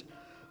important.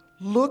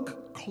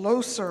 Look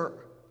closer.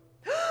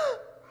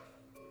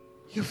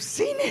 You've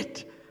seen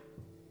it,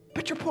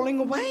 but you're pulling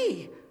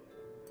away.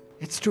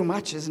 It's too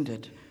much, isn't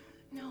it?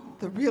 No.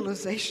 The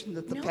realization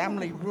that the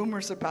family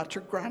rumors about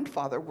your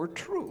grandfather were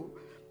true.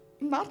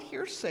 Not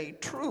hearsay,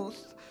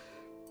 truth.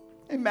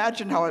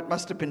 Imagine how it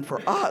must have been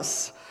for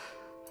us.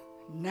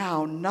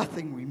 Now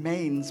nothing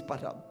remains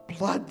but a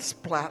blood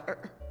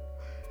splatter.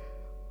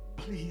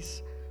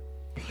 Please,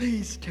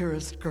 please,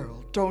 dearest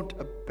girl, don't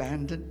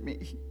abandon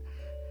me.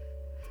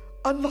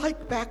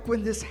 Unlike back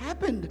when this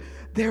happened,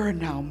 there are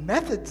now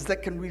methods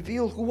that can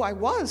reveal who I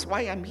was,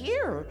 why I'm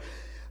here.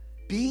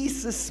 Be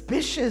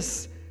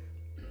suspicious.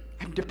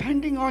 I'm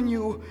depending on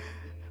you.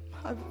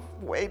 I've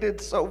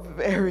waited so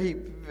very,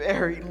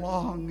 very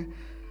long,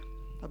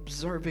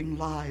 observing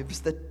lives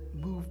that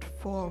moved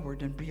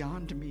forward and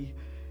beyond me,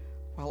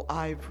 while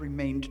I've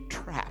remained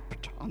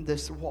trapped on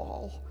this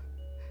wall.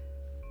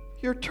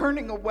 You're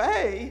turning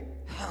away.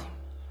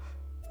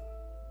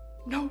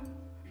 No,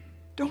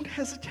 don't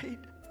hesitate.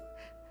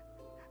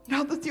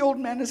 Now that the old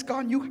man is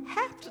gone, you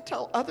have to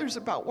tell others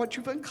about what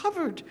you've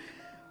uncovered.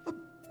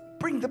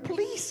 Bring the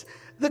police,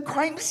 the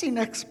crime scene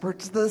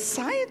experts, the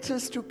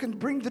scientists who can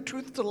bring the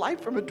truth to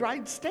life from a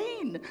dried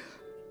stain.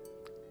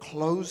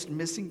 Closed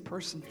missing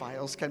person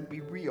files can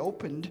be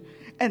reopened,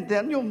 and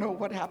then you'll know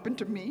what happened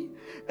to me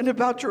and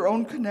about your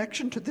own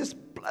connection to this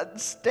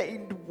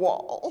blood-stained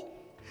wall.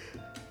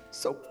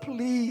 So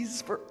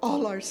please, for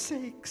all our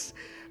sakes,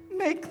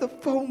 make the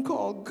phone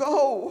call.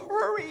 Go,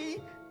 hurry.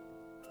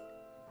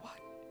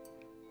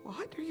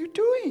 What are you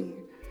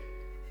doing?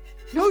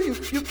 No,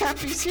 you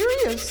can't be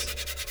serious.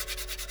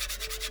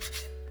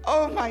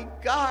 Oh my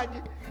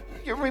God,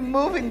 you're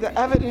removing the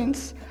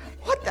evidence.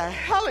 What the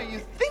hell are you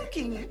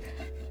thinking?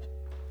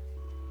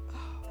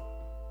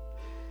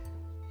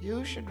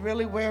 You should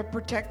really wear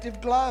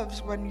protective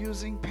gloves when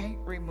using paint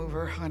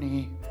remover,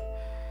 honey.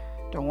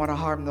 Don't want to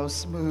harm those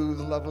smooth,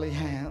 lovely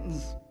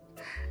hands.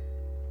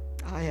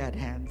 I had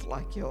hands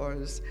like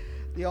yours.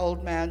 The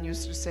old man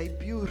used to say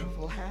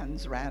beautiful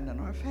hands ran in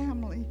our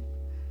family.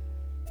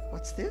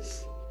 What's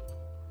this?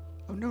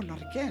 Oh, no,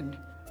 not again.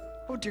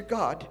 Oh, dear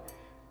God.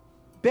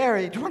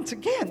 Buried once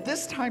again.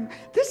 This time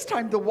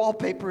the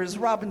wallpaper is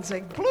robin's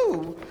egg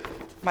blue.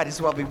 Might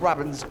as well be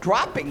robin's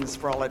droppings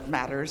for all it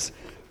matters.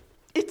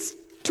 It's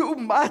too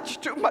much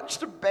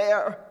to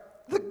bear.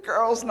 The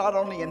girl's not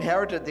only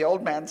inherited the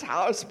old man's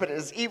house, but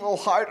his evil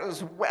heart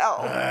as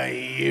well.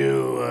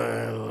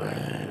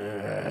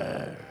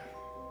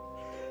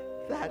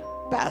 That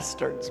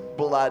bastard's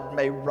blood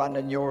may run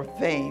in your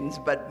veins,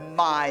 but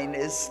mine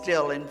is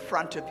still in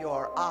front of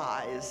your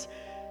eyes.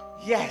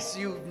 Yes,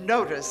 you've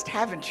noticed,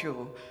 haven't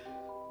you?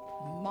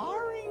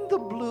 Marring the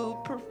blue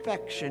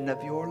perfection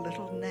of your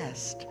little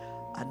nest,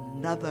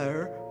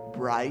 another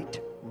bright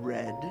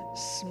red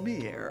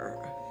smear.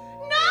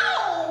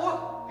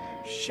 No!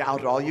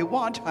 Shout all you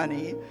want,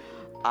 honey.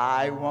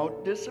 I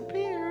won't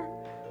disappear.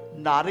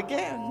 Not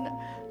again.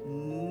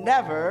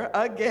 Never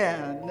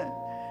again.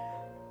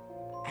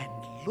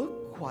 And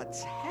look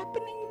what's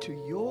happening to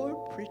your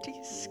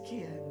pretty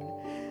skin.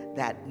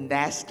 That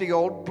nasty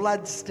old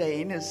blood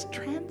stain is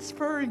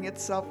transferring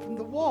itself from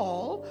the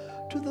wall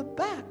to the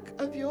back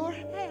of your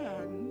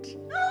hand.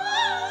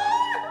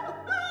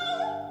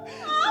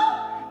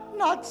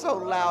 Not so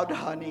loud,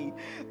 honey.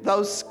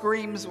 Those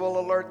screams will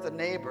alert the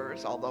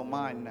neighbors, although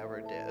mine never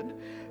did.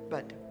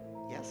 But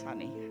yes,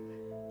 honey.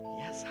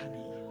 Yes,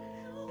 honey.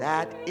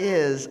 That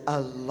is a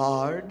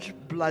large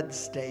blood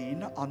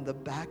stain on the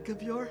back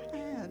of your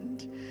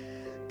hand.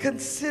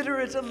 Consider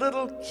it a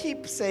little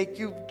keepsake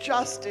you've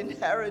just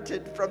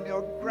inherited from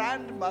your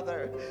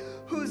grandmother,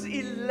 who's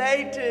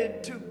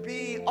elated to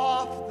be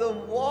off the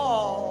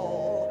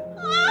wall.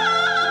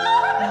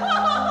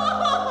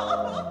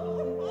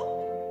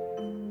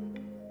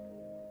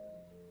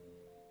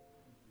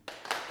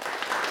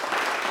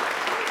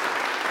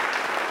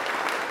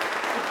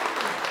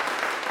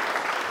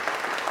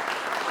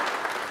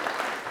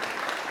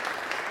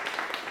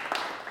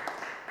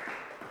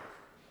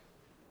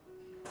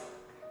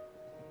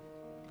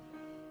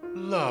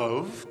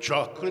 Love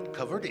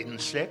chocolate-covered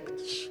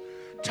insects?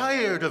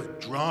 Tired of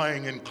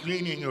drying and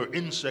cleaning your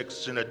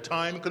insects in a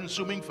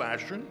time-consuming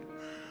fashion?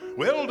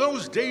 Well,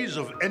 those days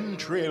of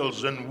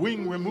entrails and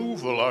wing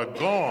removal are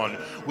gone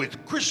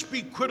with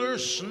Crispy Critter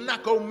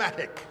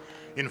Snack-O-Matic.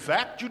 In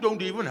fact, you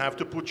don't even have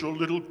to put your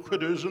little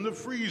critters in the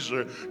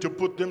freezer to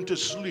put them to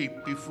sleep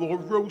before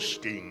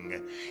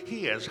roasting.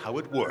 Here's how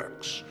it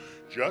works.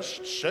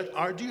 Just set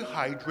our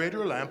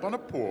dehydrator lamp on a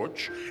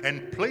porch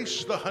and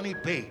place the honey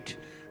bait.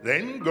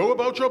 Then go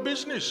about your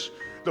business.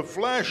 The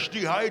flash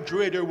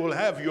dehydrator will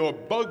have your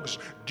bugs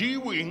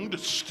de-winged,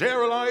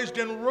 sterilized,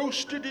 and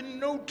roasted in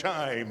no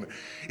time.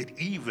 It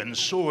even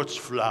sorts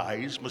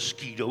flies,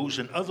 mosquitoes,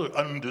 and other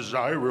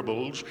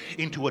undesirables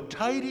into a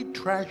tidy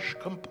trash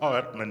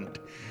compartment.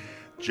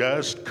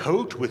 Just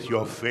coat with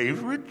your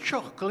favorite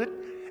chocolate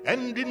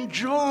and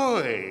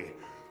enjoy.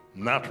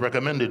 Not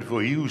recommended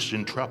for use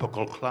in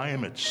tropical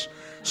climates.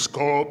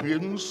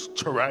 Scorpions,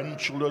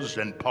 tarantulas,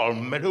 and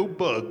palmetto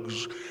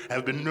bugs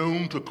have been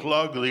known to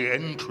clog the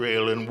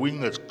entrail and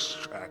wing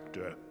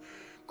extractor.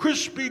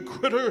 Crispy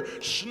critter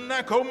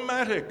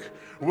snack-o-matic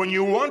when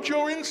you want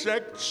your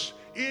insects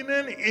in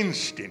an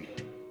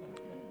instant.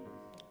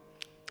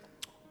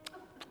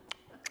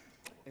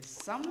 Is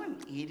someone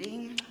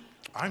eating?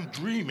 I'm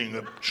dreaming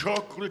of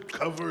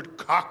chocolate-covered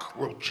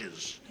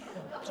cockroaches.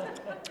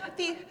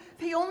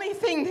 The only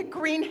thing that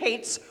Green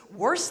hates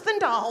worse than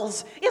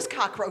dolls is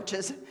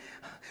cockroaches.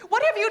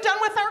 What have you done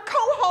with our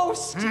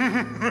co-host?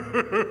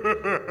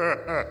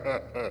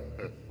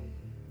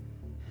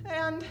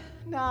 And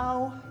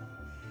now,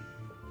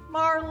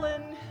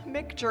 Marlin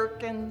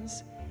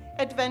McJerkins,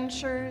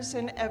 Adventures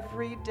in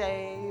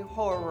Everyday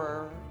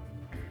Horror.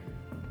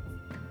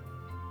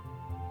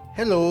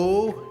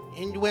 Hello,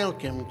 and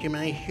welcome to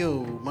my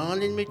show,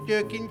 Marlin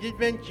McJerkins'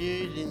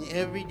 Adventures in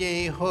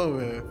Everyday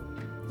Horror,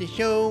 the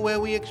show where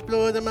we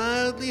explore the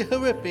mildly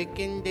horrific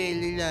in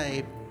daily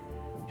life.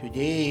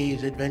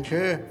 Today's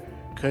adventure,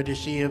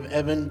 courtesy of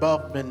Evan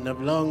Balkman of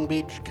Long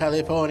Beach,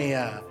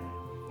 California.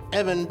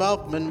 Evan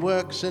Balkman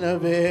works in a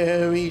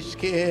very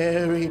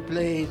scary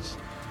place,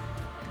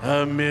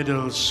 a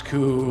middle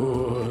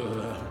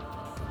school.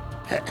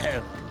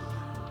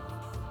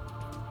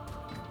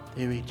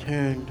 They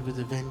returned with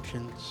a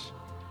vengeance,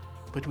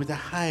 but with a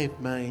hive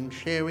mind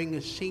sharing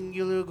a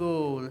singular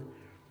goal,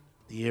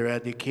 the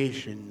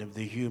eradication of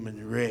the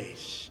human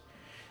race.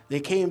 They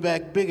came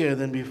back bigger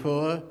than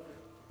before,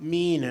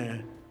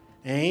 meaner,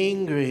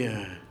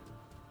 angrier.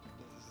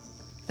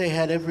 They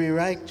had every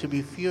right to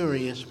be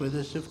furious with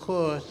us, of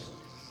course.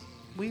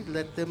 We've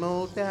let them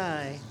all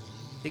die,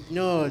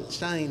 ignored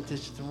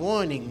scientists'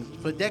 warnings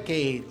for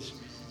decades,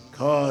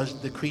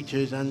 caused the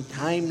creatures'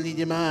 untimely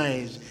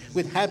demise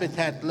with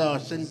habitat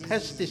loss and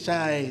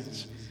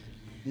pesticides.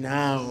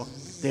 Now,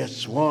 their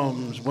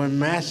swarms were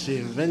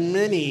massive and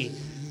many.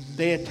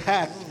 They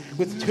attacked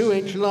with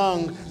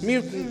 2-inch-long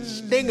mutant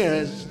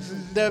stingers.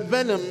 Their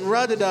venom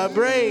rotted our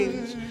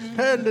brains,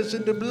 turned us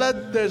into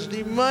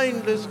bloodthirsty,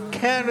 mindless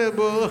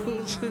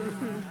cannibals.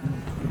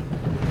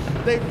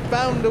 They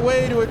found a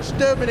way to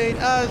exterminate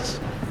us.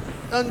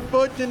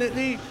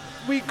 Unfortunately,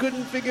 we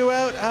couldn't figure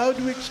out how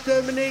to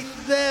exterminate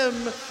them,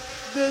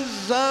 the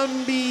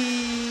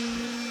zombies.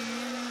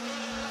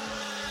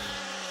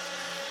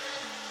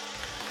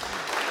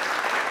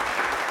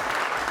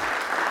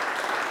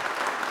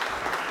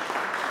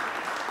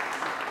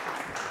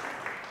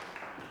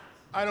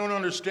 I don't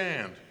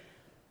understand.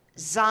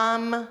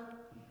 Zombies,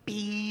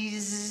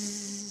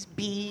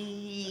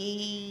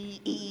 B-E-S.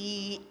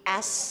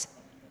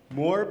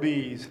 More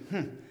bees.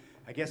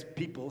 I guess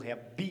people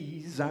have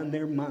bees on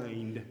their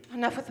mind.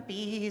 Enough with the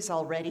bees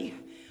already.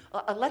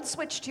 Let's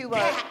switch to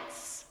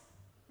Cats!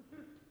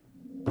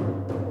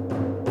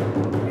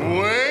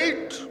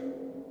 Wait!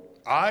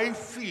 I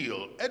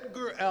feel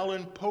Edgar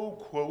Allan Poe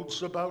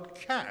quotes about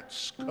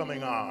cats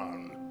coming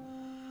on.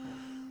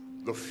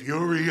 The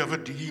fury of a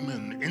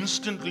demon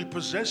instantly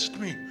possessed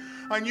me.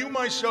 I knew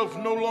myself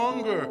no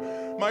longer.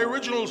 My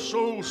original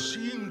soul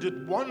seemed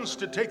at once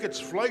to take its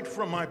flight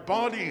from my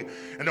body,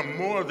 and a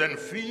more than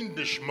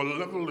fiendish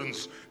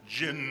malevolence,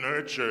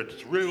 gin-nurtured,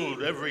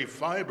 thrilled every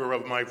fiber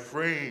of my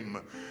frame.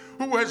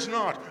 Who has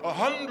not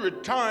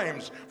 100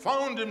 times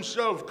found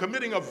himself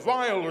committing a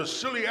vile or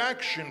silly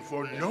action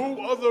for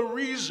no other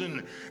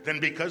reason than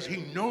because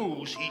he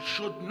knows he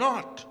should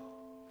not?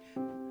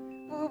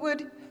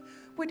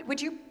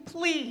 Would you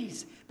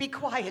please be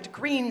quiet,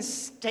 Green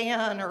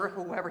Stan, or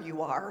whoever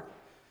you are?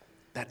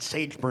 That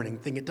sage burning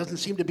thing, it doesn't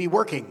seem to be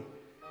working.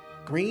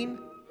 Green,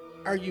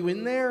 are you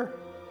in there?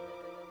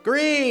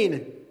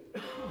 Green!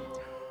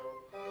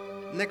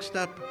 Next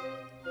up,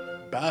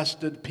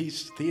 Bastard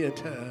Peace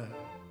Theater.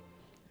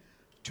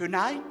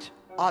 Tonight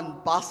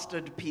on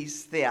Bastard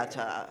Peace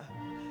Theater,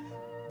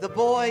 The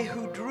Boy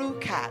Who Drew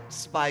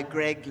Cats by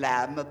Greg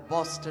Lamb of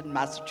Boston,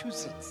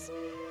 Massachusetts.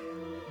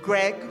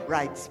 Greg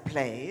writes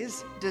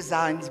plays,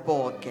 designs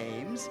board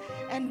games,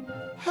 and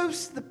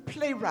hosts the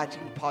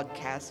playwriting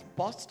podcast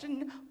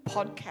Boston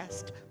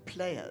Podcast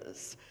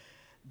Players.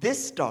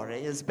 This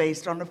story is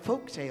based on a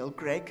folktale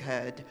Greg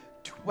heard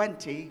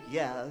 20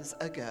 years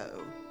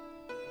ago.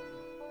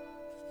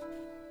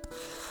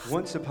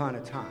 Once upon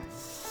a time,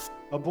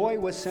 a boy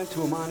was sent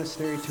to a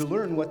monastery to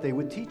learn what they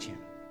would teach him.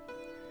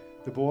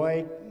 The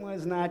boy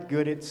was not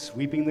good at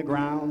sweeping the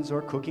grounds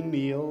or cooking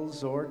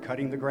meals or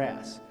cutting the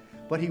grass.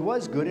 But he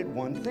was good at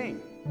one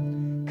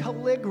thing,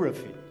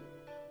 calligraphy.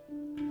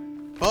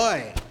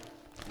 Boy,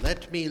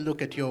 let me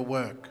look at your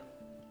work.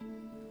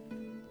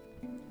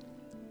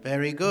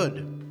 Very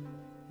good.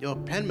 Your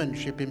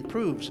penmanship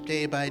improves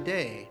day by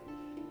day.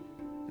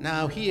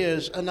 Now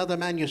here's another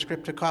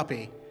manuscript to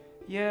copy.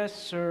 Yes,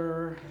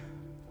 sir.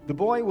 The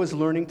boy was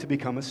learning to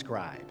become a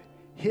scribe.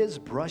 His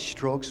brush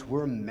strokes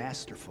were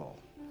masterful.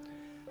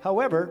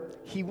 However,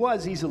 he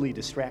was easily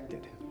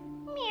distracted.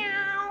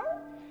 Meow.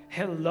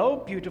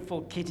 Hello,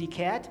 beautiful kitty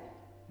cat.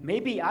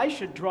 Maybe I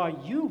should draw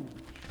you.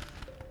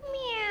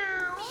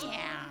 Meow.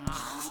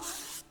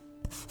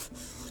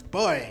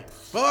 Boy!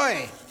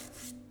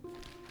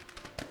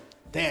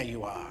 There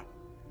you are.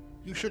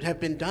 You should have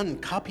been done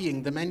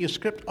copying the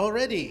manuscript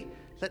already.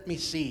 Let me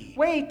see.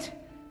 Wait!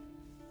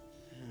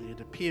 It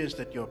appears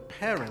that your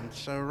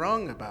parents are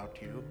wrong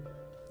about you.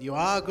 You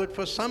are good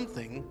for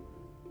something,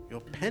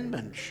 your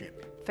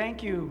penmanship.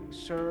 Thank you,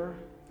 sir.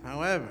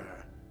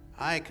 However,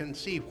 I can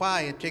see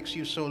why it takes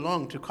you so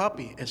long to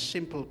copy a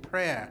simple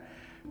prayer.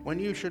 When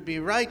you should be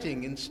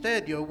writing,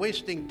 instead you're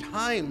wasting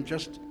time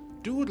just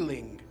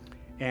doodling.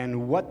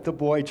 And what the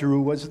boy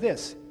drew was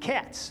this: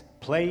 cats.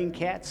 Playing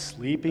cats,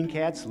 sleeping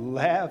cats,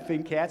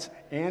 laughing cats,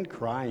 and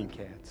crying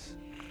cats.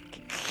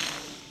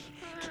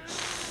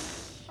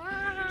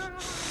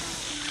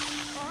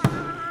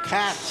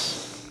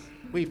 Cats!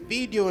 We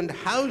feed you and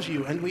house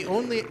you, and we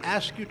only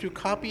ask you to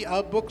copy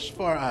our books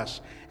for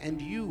us.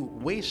 And you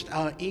waste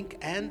our ink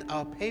and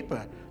our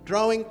paper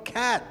drawing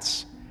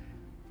cats.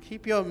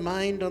 Keep your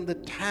mind on the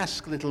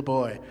task, little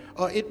boy,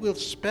 or it will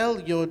spell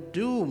your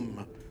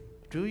doom.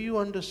 Do you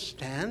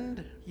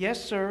understand?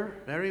 Yes, sir.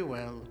 Very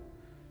well.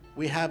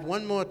 We have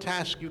one more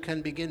task you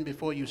can begin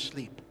before you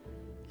sleep.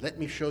 Let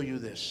me show you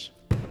this.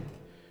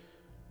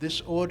 This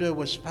order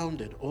was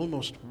founded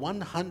almost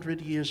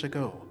 100 years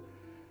ago.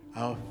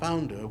 Our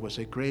founder was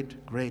a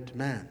great, great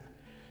man.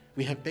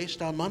 We have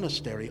based our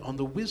monastery on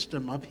the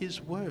wisdom of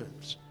his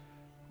words.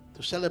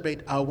 To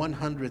celebrate our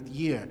 100th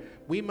year,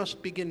 we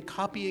must begin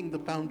copying the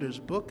founder's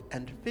book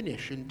and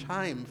finish in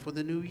time for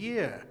the new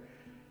year.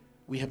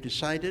 We have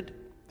decided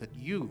that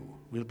you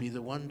will be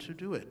the one to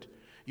do it.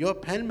 Your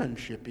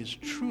penmanship is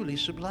truly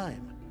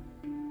sublime.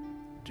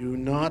 Do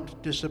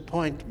not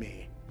disappoint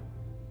me.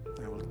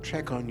 I will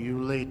check on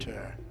you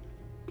later.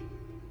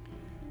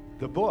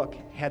 The book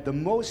had the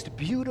most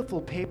beautiful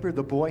paper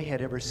the boy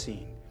had ever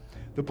seen.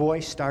 The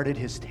boy started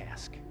his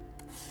task.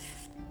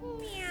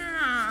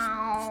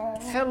 Meow.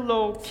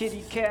 Hello,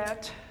 kitty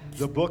cat.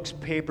 The book's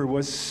paper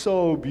was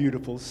so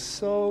beautiful,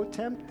 so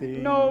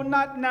tempting. No,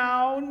 not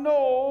now.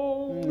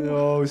 No.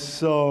 Oh,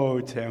 so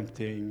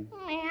tempting.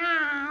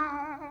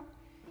 Meow.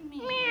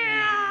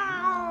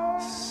 Meow.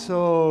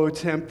 So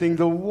tempting.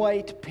 The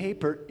white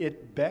paper,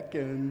 it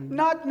beckoned.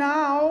 Not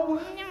now.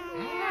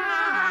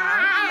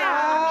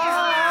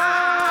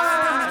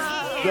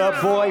 The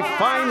boy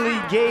finally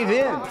gave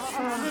in.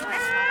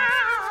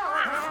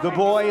 The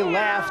boy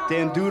laughed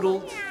and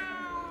doodled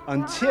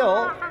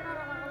until...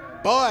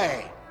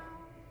 Boy!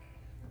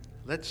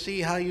 Let's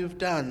see how you've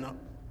done.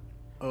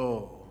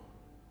 Oh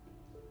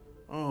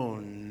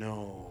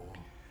no.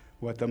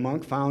 What the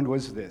monk found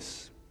was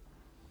this.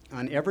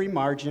 On every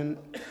margin,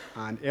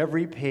 on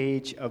every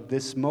page of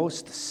this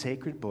most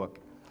sacred book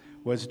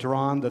was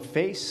drawn the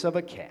face of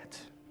a cat.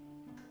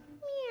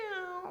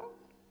 Meow.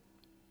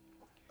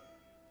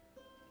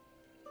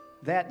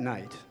 That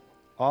night,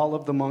 all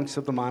of the monks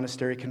of the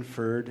monastery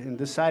conferred and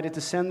decided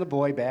to send the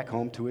boy back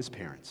home to his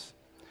parents.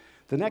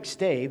 The next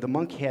day, the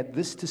monk had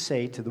this to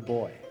say to the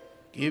boy.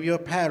 Give your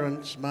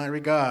parents my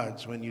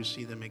regards when you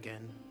see them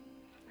again.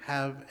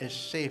 Have a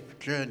safe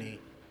journey.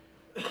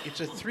 It's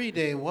a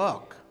 3-day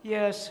walk.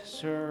 Yes,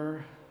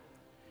 sir.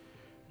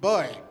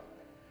 Boy,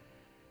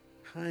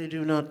 I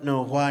do not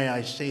know why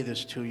I say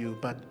this to you,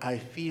 but I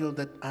feel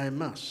that I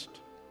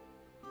must.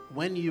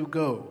 When you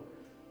go,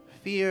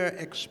 fear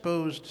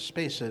exposed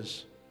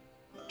spaces,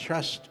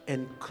 trust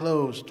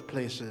enclosed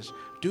places.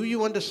 Do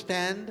you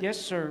understand? Yes,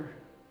 sir.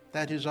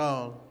 That is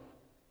all.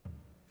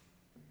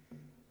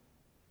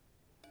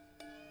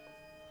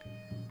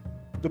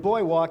 The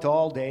boy walked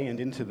all day and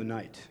into the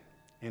night,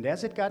 and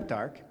as it got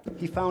dark,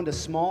 he found a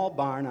small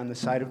barn on the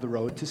side of the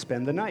road to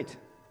spend the night.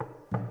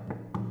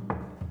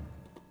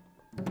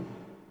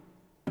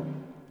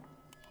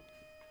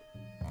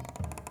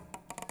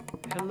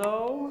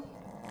 Hello?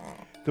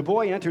 The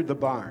boy entered the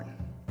barn.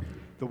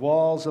 The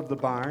walls of the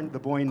barn, the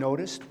boy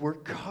noticed, were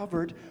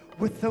covered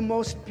with the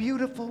most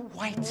beautiful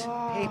white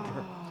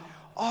paper.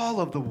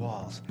 All of the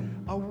walls,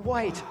 a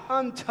white,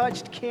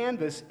 untouched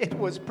canvas. It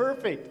was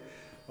perfect.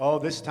 Oh,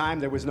 this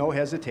time there was no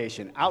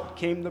hesitation. Out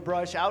came the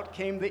brush, out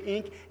came the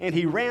ink, and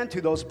he ran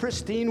to those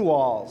pristine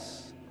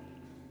walls.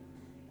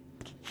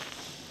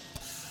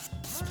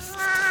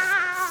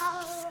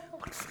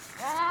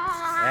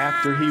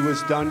 After he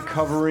was done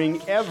covering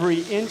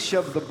every inch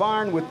of the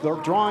barn with the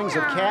drawings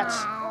of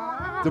cats,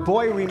 the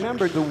boy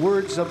remembered the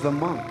words of the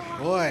monk.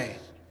 Boy,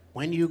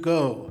 when you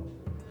go,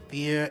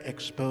 fear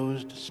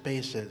exposed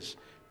spaces,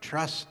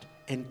 trust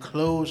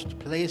enclosed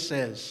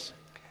places.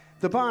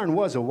 The barn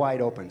was a wide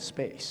open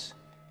space.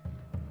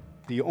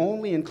 The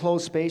only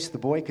enclosed space the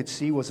boy could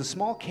see was a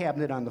small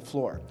cabinet on the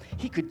floor.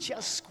 He could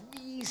just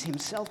squeeze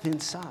himself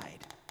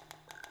inside.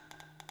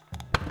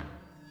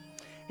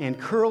 And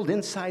curled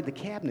inside the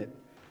cabinet,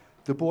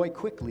 the boy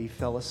quickly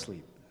fell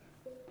asleep.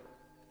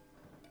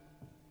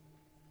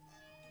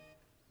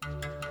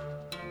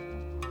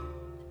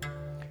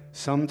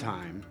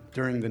 Sometime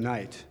during the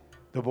night,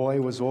 the boy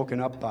was woken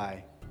up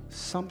by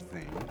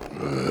something.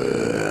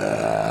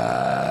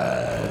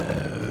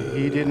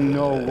 He didn't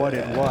know what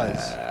it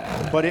was,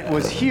 but it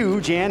was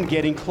huge and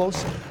getting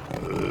closer.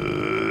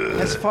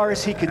 As far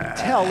as he could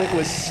tell, it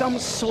was some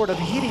sort of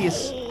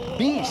hideous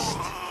beast.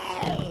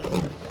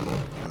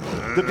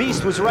 The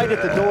beast was right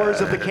at the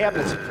doors of the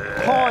cabinets,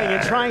 pawing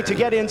and trying to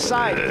get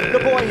inside. The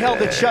boy held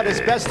it shut as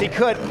best he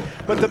could,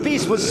 but the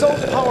beast was so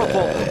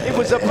powerful, it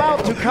was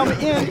about to come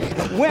in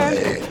when...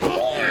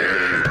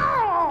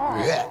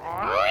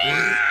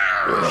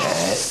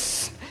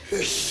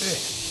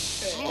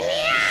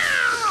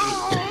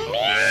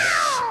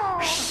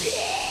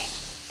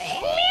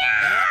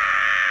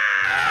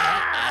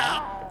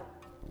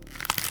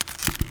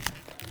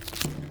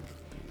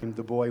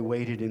 The boy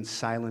waited in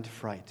silent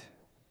fright.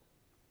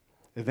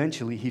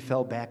 Eventually, he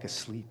fell back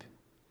asleep.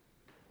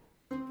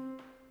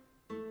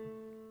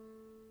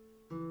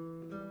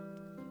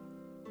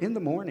 In the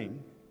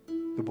morning,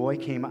 the boy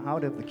came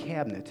out of the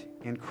cabinet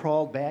and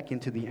crawled back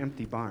into the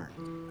empty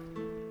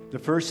barn. The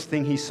first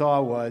thing he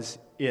saw was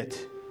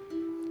it,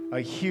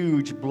 a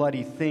huge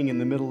bloody thing in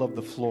the middle of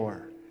the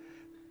floor.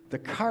 The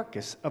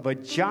carcass of a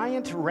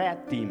giant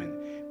rat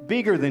demon,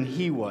 bigger than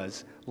he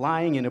was,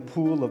 lying in a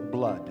pool of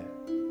blood.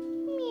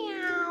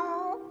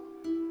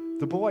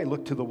 The boy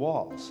looked to the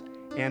walls,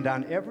 and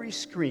on every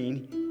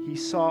screen, he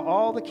saw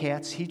all the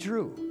cats he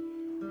drew.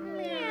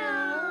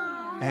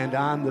 And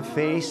on the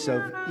face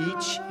of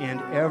each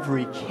and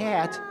every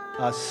cat,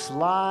 a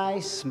sly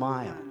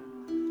smile.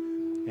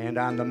 And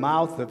on the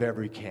mouth of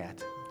every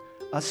cat,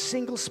 a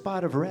single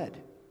spot of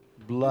red,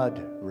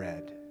 blood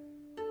red.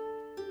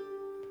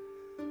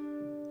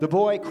 The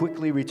boy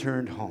quickly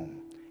returned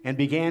home and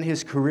began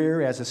his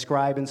career as a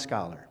scribe and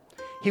scholar.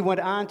 He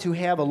went on to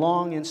have a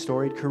long and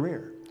storied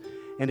career.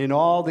 And in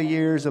all the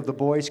years of the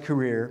boy's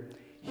career,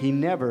 he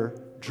never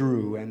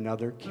drew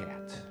another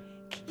cat.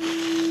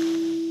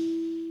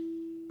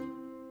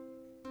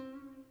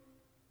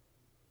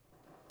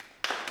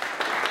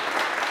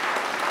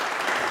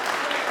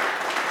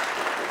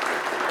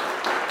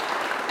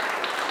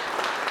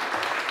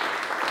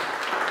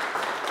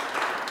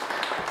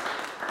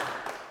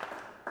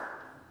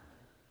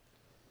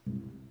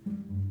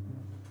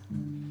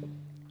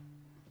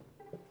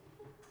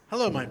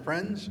 Hello, my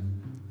friends.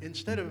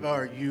 Instead of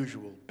our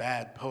usual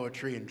bad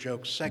poetry and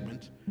jokes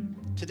segment,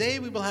 today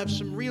we will have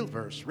some real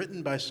verse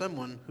written by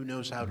someone who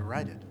knows how to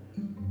write it.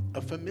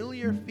 A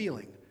Familiar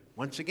Feeling,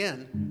 once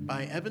again,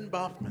 by Evan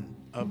Boffman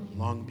of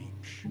Long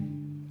Beach.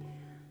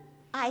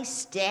 I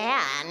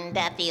stand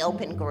at the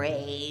open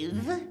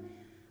grave.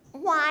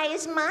 Why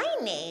is my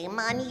name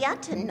on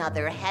yet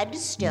another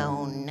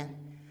headstone?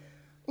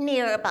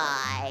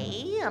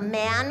 Nearby, a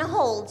man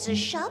holds a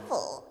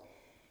shovel.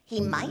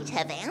 He might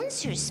have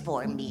answers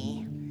for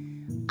me.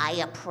 I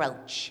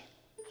approach.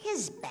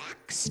 His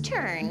back's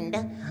turned.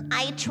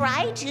 I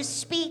try to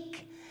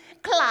speak.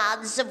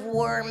 Clods of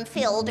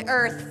worm-filled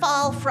earth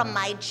fall from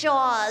my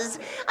jaws.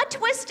 A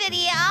twisted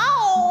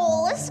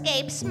yowl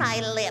escapes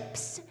my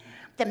lips.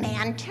 The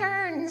man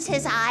turns.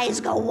 His eyes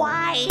go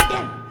wide.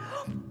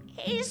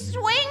 He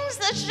swings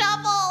the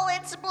shovel,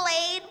 its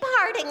blade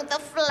parting the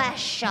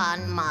flesh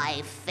on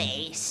my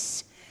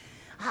face.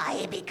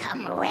 I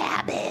become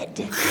rabid,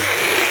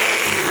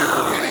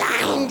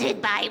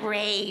 blinded by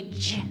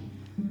rage.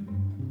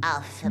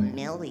 A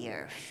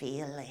familiar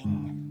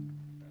feeling.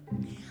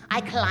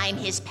 I climb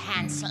his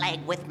pants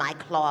leg with my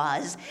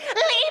claws,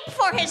 leap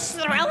for his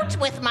throat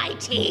with my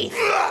teeth.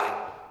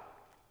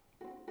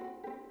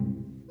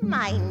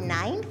 My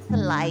ninth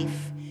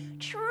life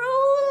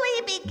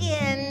truly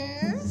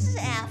begins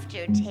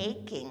after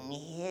taking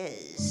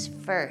his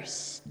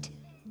first.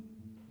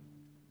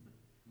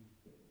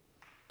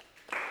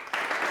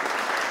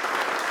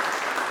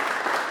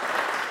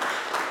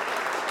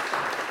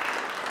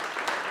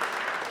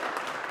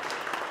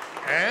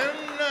 And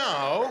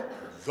now,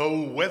 the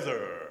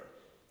weather.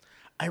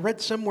 I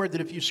read somewhere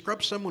that if you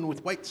scrub someone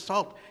with white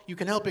salt, you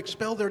can help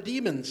expel their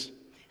demons.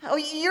 Oh,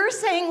 you're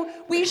saying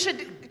we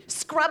should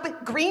scrub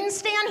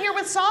Greenstan here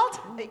with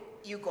salt?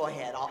 You go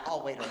ahead.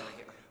 I'll wait over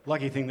here.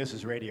 Lucky thing this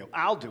is radio.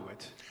 I'll do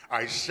it.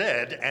 I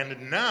said,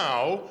 and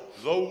now,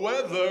 the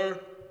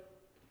weather.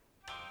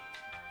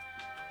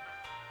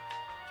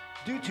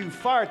 Due to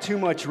far too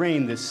much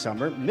rain this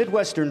summer,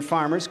 Midwestern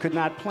farmers could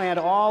not plant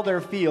all their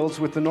fields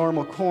with the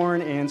normal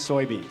corn and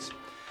soybeans.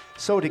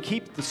 So to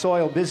keep the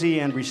soil busy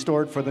and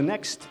restored for the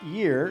next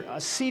year, a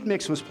seed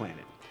mix was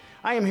planted.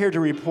 I am here to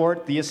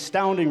report the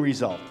astounding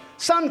result.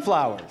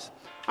 Sunflowers!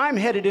 I'm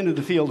headed into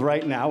the field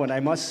right now, and I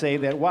must say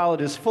that while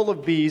it is full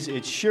of bees,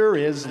 it sure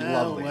is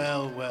lovely.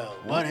 Well,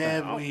 what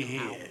have we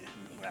here?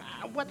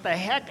 What the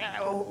heck?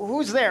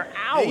 Who's there?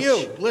 Ouch! Hey,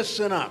 you,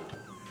 listen up.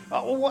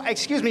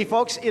 Excuse me,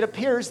 folks. It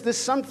appears this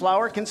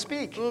sunflower can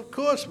speak. Well, of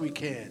course we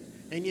can.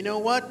 And you know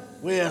what?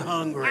 We're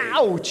hungry.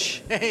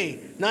 Ouch! Hey,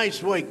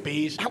 nice work,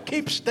 bees.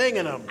 Keep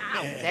stinging them.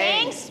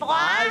 Thanks,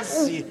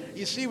 boss.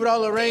 You see, with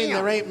all the rain,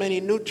 there ain't many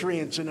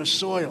nutrients in the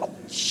soil.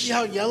 See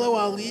how yellow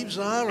our leaves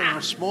are and how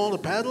small the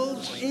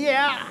petals?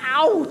 Yeah,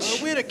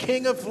 ouch! We're the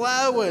king of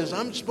flowers.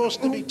 I'm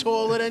supposed to be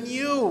taller than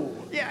you.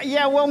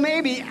 Yeah, well,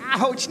 maybe.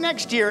 Ouch,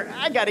 next year,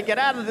 I gotta get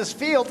out of this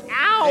field.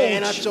 Ouch! Hey,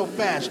 not so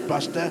fast,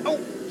 Buster.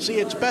 See,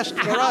 it's best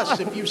for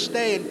us if you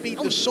stay and feed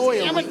the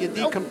soil with your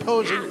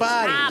decomposing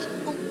bodies.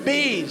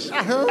 Bees,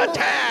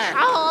 attack!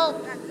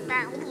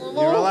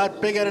 You're a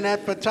lot bigger than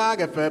that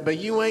photographer, but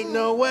you ain't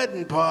no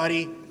wedding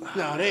party.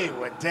 No, they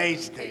were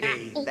tasty.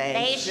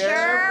 They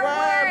sure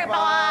were,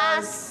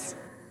 boss.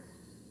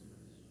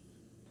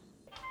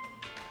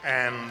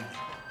 And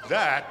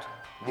that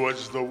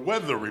was the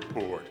weather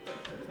report.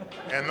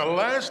 And the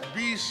last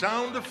bee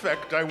sound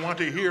effect I want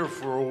to hear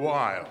for a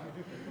while.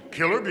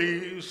 Killer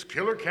bees,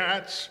 killer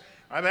cats.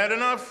 I've had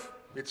enough.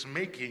 It's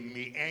making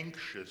me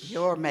anxious.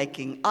 You're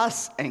making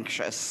us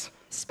anxious.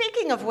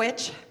 Speaking of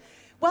which,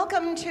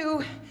 welcome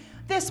to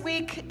This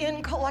Week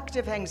in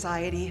Collective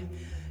Anxiety,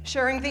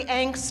 sharing the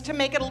angst to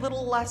make it a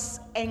little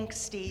less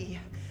angsty.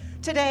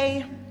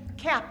 Today,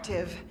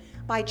 Captive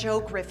by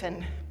Joe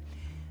Griffin.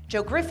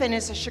 Joe Griffin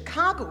is a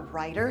Chicago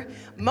writer,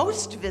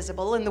 most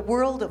visible in the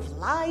world of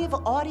live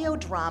audio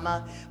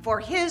drama for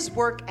his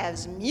work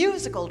as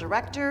musical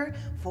director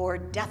for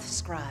Death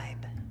Scribe.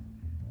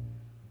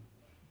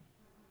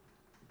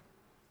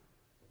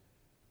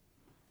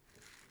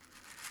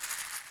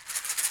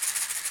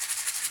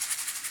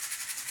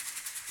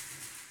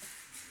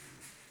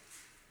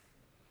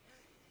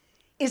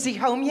 Is he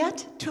home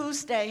yet?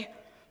 Tuesday.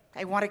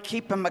 I want to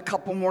keep him a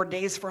couple more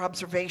days for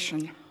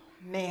observation.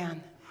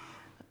 Man,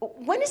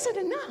 when is it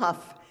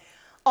enough?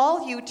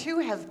 All you two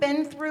have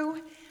been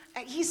through.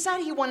 He said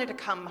he wanted to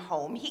come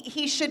home.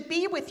 He should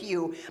be with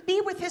you,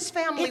 be with his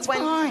family. It's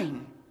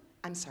fine.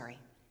 I'm sorry.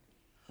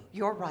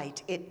 You're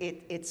right.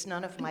 It's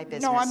none of my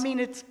business. No, I mean,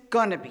 it's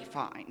gonna be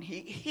fine.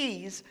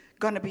 He's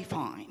gonna be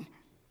fine.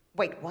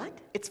 Wait, what?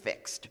 It's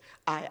fixed.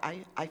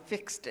 I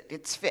fixed it.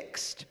 It's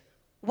fixed.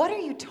 What are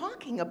you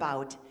talking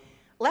about?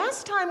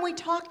 Last time we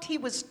talked, he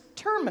was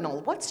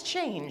terminal. What's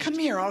changed? Come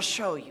here, I'll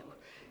show you.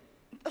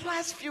 The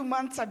last few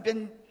months I've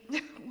been,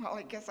 well,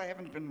 I guess I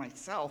haven't been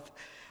myself.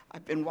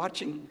 I've been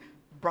watching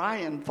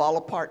Brian fall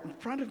apart in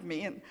front of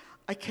me, and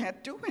I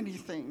can't do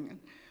anything. And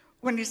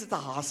when he's at the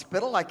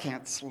hospital, I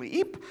can't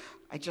sleep.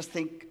 I just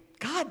think,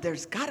 God,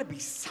 there's got to be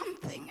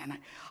something. And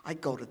I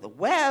go to the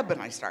web, and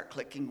I start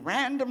clicking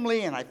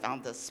randomly, and I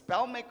found the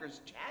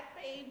Spellmaker's chat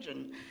page,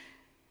 and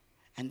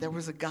there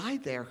was a guy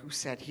there who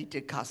said he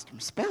did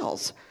custom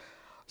spells.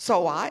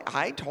 So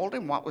I told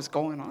him what was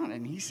going on,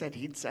 and he said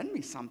he'd send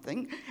me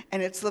something.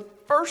 And it's the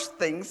first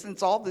thing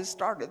since all this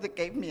started that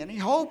gave me any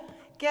hope.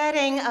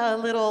 Getting a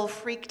little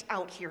freaked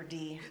out here,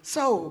 Dee.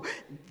 So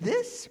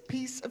this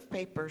piece of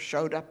paper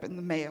showed up in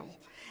the mail.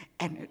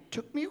 And it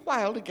took me a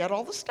while to get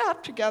all the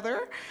stuff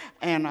together.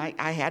 And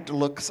I had to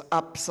look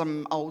up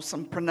some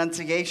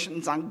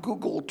pronunciations on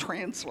Google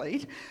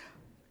Translate.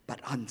 But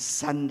on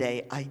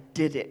Sunday, I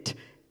did it.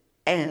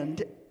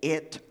 And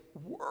it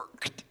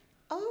worked.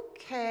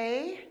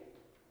 Okay.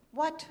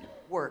 What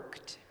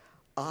worked?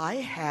 I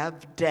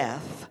have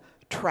death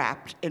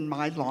trapped in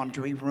my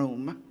laundry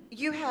room.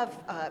 You have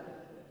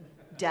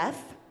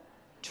death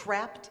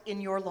trapped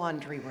in your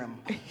laundry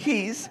room.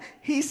 He's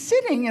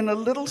sitting in a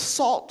little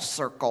salt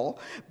circle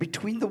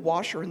between the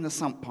washer and the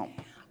sump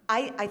pump.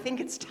 I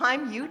think it's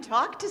time you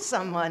talk to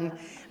someone.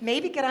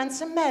 Maybe get on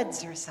some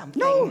meds or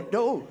something.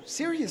 No,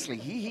 seriously,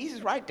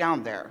 he's right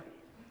down there.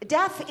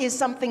 Death is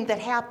something that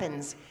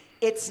happens.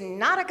 It's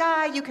not a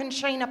guy you can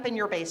chain up in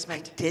your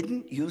basement.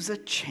 Didn't use a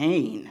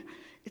chain.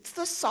 It's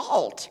the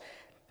salt.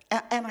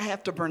 And I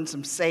have to burn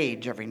some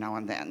sage every now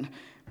and then.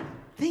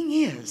 Thing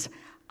is,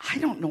 I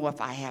don't know if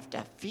I have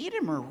to feed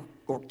him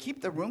or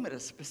keep the room at a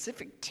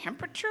specific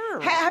temperature.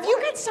 Have you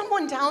got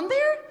someone down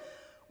there?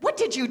 What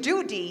did you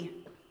do, Dee?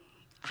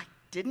 I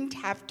didn't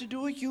have to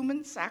do a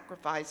human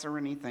sacrifice or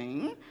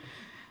anything.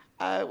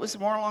 It was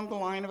more along the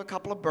line of a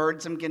couple of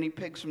birds, some guinea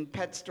pigs from the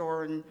pet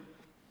store, and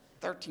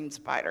 13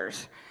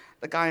 spiders.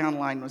 The guy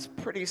online was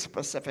pretty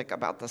specific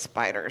about the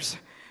spiders.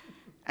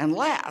 And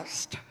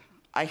last,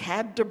 I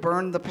had to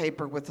burn the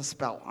paper with a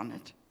spell on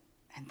it.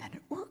 And then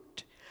it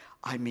worked.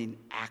 I mean,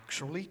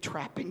 actually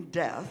trapping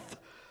death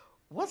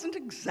wasn't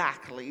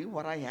exactly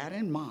what I had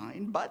in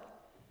mind,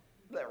 but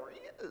there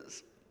he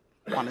is.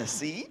 Want to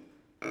see?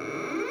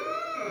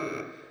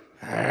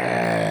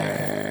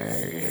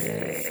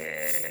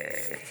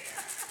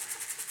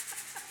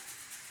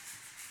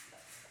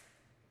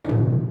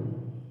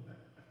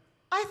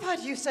 I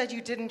thought you said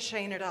you didn't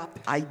chain it up.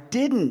 I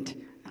didn't.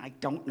 I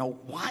don't know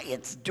why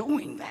it's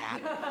doing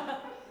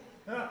that.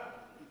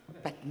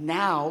 But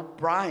now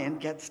Brian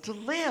gets to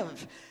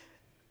live.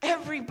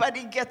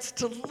 Everybody gets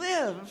to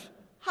live.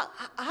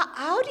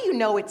 How do you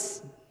know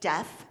it's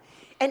death?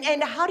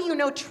 And how do you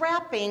know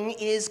trapping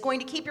is going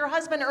to keep your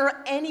husband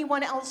or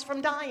anyone else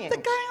from dying? The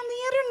guy on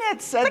the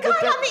internet said The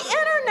guy on the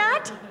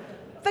internet?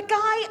 The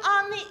guy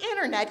on the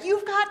internet.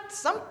 You've got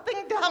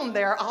something down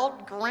there, I'll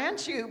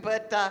grant you,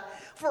 but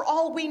for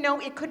all we know,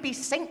 it could be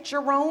St.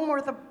 Jerome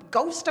or the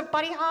ghost of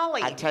Buddy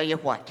Holly. I tell you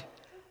what,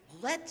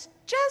 let's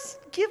just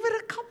give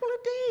it a couple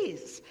of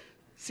days.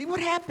 See what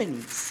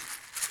happens.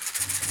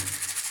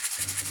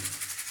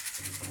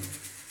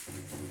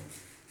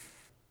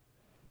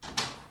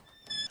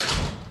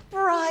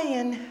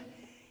 Brian,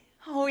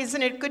 oh,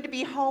 isn't it good to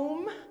be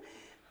home?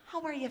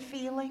 How are you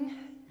feeling?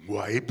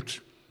 Wiped,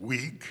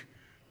 weak,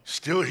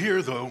 still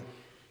here though.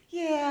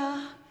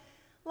 Yeah,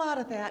 a lot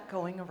of that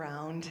going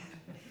around.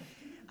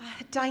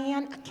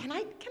 Diane, can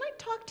I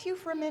talk to you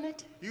for a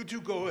minute? You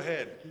two go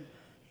ahead.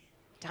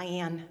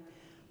 Diane,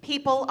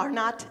 people are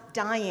not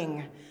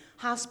dying.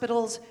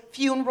 Hospitals,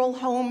 funeral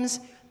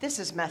homes, this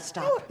is messed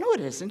up. No,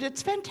 it isn't.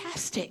 It's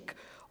fantastic.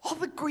 All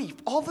the grief,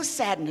 all the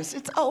sadness,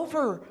 it's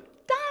over.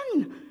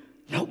 Done.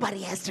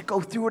 Nobody has to go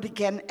through it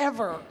again,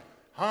 ever.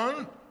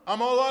 Hon,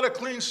 I'm all out of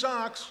clean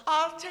socks.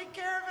 I'll take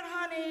care of it,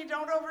 honey.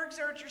 Don't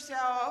overexert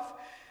yourself.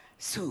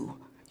 Sue,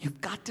 you've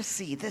got to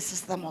see this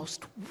is the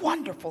most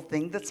wonderful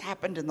thing that's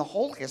happened in the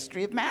whole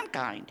history of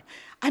mankind.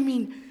 I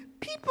mean,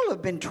 people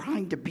have been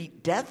trying to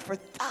beat death for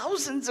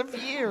thousands of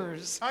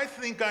years. I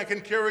think I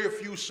can carry a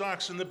few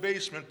socks in the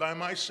basement by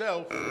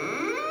myself.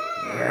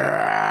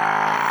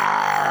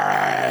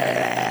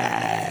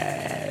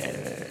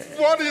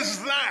 What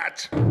is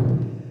that?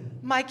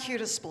 My cue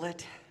to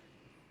split.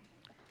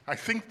 I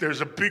think there's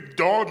a big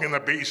dog in the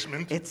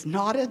basement. It's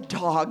not a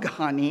dog,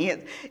 honey.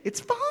 It's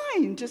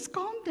fine. Just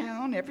calm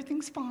down.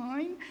 Everything's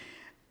fine.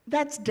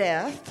 That's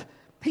Death.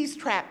 He's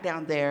trapped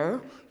down there.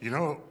 You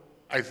know,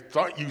 I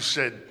thought you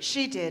said...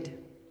 She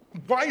did.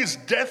 Why is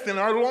Death in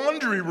our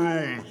laundry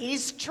room?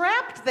 He's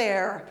trapped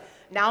there.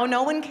 Now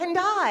no one can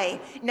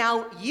die.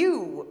 Now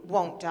you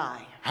won't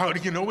die. How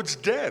do you know it's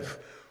Death?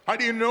 How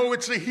do you know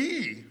it's a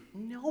he?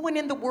 No one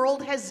in the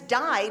world has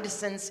died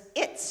since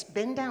it's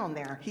been down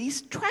there.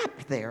 He's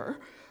trapped there.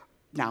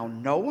 Now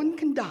no one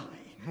can die.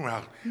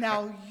 Well...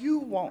 Now you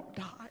won't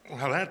die.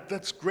 Well,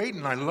 that's great,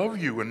 and I love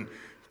you, and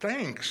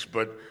thanks,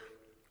 but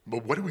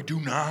what do we do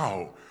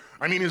now?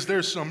 I mean, is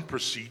there some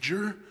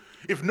procedure?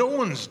 If no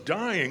one's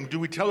dying, do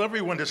we tell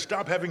everyone to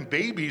stop having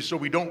babies so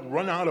we don't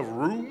run out of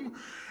room?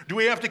 Do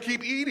we have to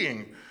keep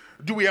eating?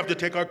 Do we have to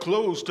take our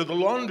clothes to the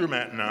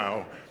laundromat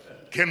now?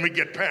 Can we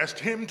get past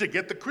him to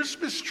get the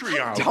Christmas tree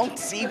out? Don't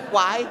see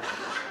why.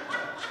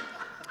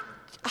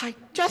 I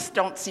just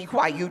don't see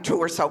why you two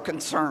are so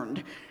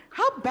concerned.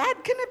 How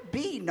bad can it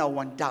be, no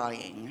one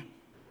dying?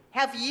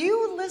 Have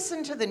you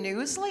listened to the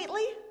news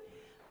lately?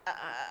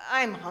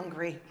 I'm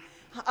hungry.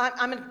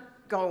 I'm gonna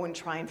go and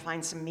try and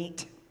find some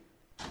meat.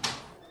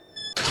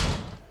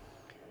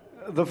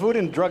 The Food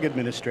and Drug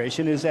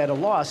Administration is at a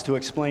loss to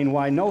explain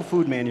why no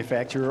food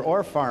manufacturer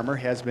or farmer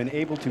has been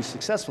able to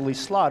successfully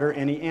slaughter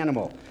any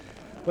animal.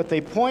 But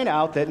they point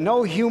out that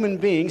no human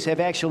beings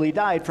have actually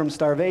died from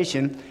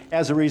starvation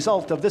as a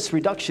result of this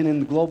reduction in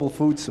the global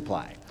food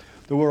supply.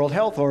 The World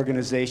Health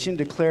Organization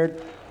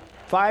declared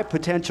 5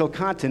 potential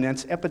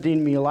continents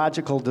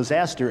epidemiological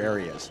disaster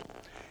areas,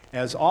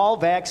 as all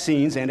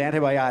vaccines and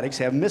antibiotics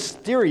have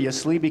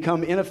mysteriously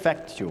become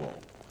ineffectual.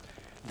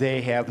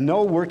 They have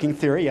no working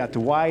theory as to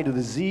why the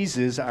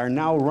diseases are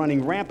now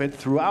running rampant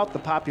throughout the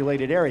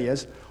populated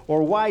areas,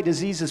 or why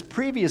diseases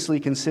previously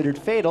considered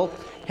fatal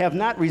have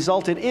not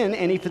resulted in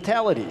any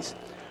fatalities.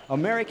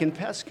 American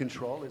Pest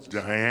Control is...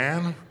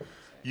 Diane,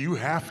 you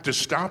have to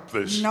stop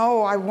this.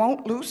 No, I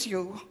won't lose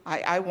you.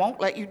 I won't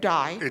let you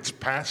die. It's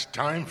past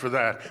time for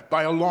that,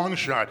 by a long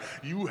shot.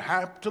 You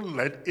have to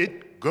let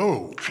it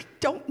go. I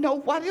don't know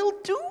what he'll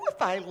do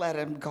if I let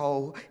him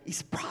go.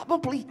 He's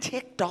probably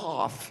ticked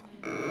off.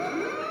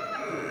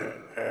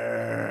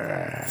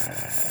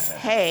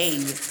 Hey,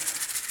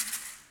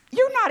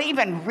 you're not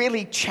even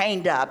really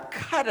chained up.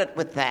 Cut it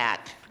with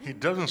that. He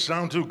doesn't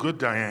sound too good,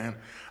 Diane.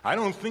 I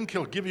don't think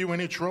he'll give you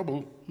any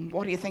trouble.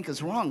 What do you think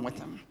is wrong with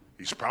him?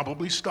 He's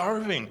probably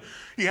starving.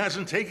 He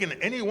hasn't taken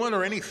anyone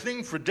or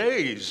anything for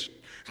days.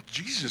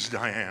 Jesus,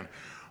 Diane,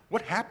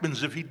 what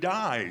happens if he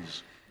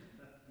dies?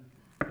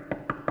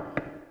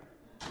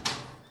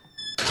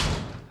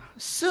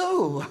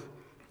 Sue.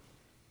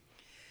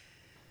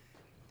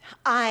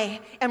 I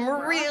am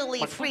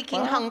really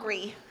freaking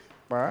hungry.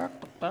 I'm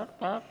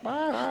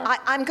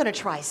gonna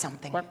try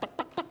something.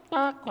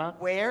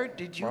 Where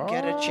did you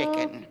get a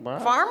chicken?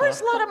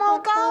 Farmers let them all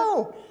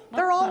go.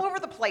 They're all over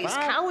the place.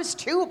 Cows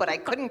too, but I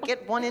couldn't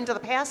get one into the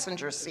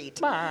passenger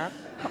seat. I'm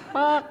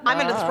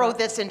gonna throw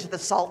this into the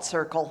salt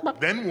circle.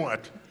 Then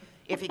what?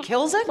 If he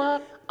kills it,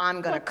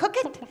 I'm gonna cook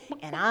it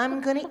and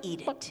I'm gonna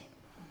eat it.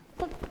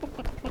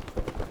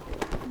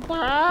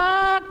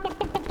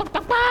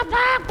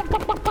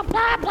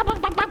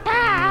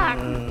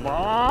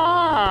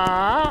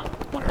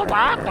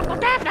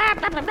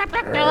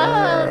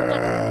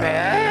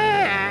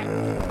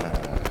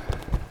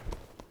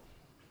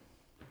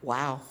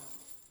 Wow.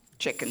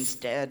 Chicken's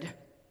dead.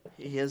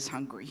 He is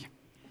hungry.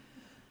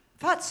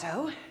 Thought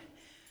so.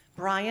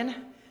 Brian,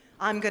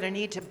 I'm gonna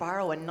need to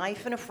borrow a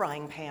knife and a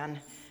frying pan.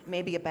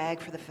 maybe a bag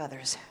for the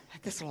feathers.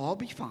 This'll all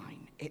be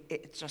fine.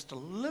 It's just a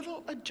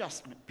little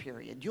adjustment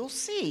period. You'll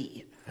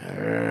see.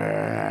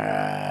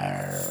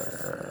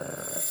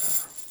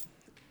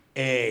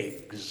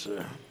 Eggs.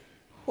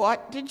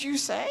 What did you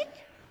say?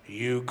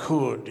 You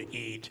could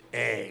eat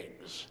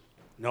eggs.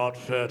 Not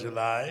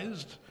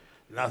fertilized,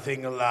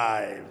 nothing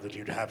alive that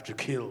you'd have to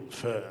kill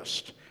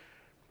first.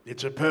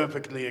 It's a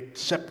perfectly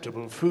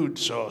acceptable food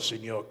source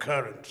in your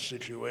current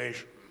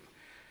situation.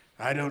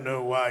 I don't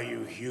know why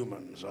you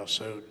humans are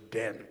so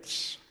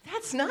dense.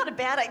 That's not a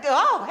bad idea.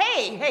 Oh,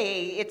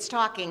 hey, it's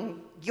talking.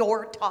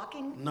 You're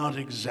talking? Not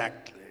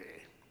exactly.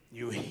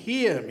 You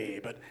hear me,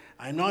 but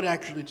I'm not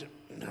actually...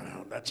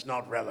 No, that's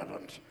not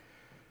relevant.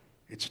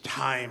 It's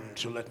time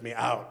to let me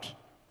out.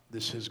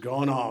 This has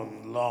gone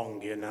on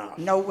long enough.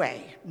 No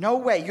way. No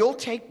way. You'll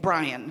take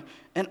Brian,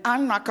 and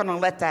I'm not going to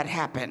let that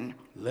happen.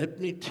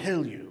 Let me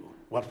tell you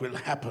what will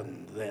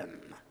happen then.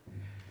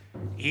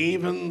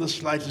 Even the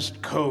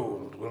slightest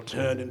cold will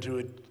turn into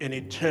an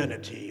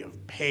eternity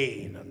of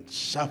pain and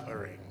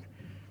suffering.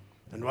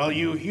 And while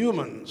you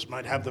humans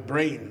might have the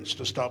brains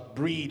to stop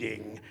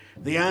breeding,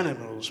 the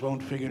animals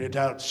won't figure it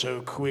out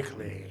so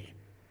quickly.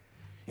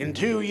 In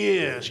 2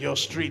 years, your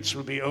streets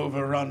will be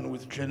overrun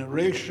with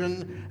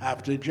generation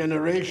after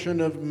generation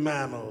of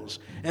mammals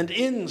and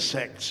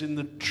insects in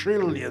the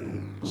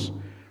trillions.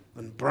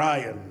 And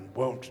Brian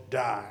won't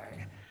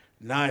die.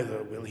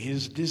 Neither will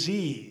his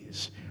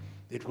disease.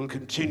 It will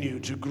continue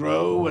to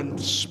grow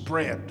and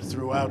spread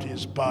throughout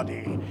his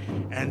body,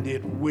 and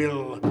it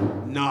will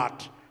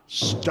not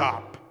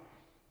stop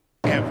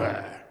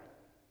ever.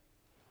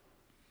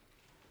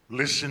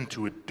 Listen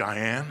to it,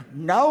 Diane.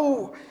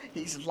 No,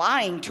 he's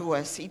lying to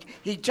us.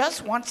 He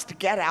just wants to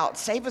get out,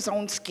 save his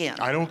own skin.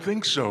 I don't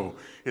think so.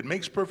 It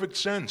makes perfect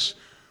sense.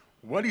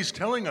 What he's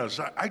telling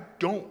us, I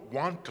don't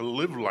want to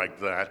live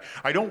like that.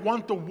 I don't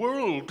want the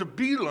world to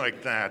be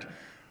like that.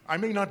 I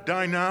may not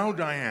die now,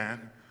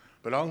 Diane,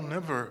 but I'll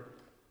never,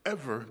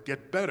 ever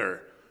get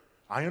better.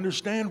 I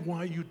understand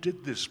why you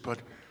did this, but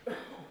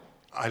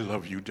I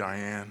love you,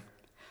 Diane.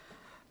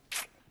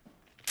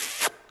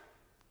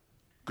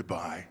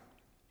 Goodbye.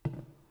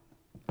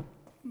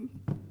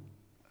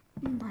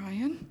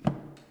 Brian?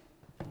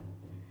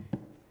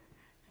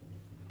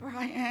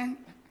 Brian?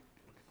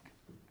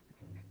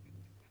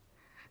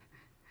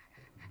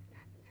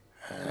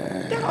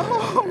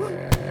 No!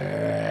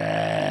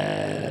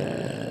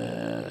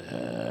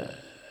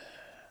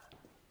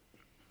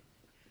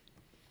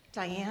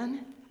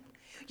 Diane,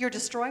 you're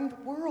destroying the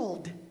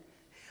world.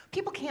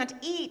 People can't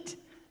eat.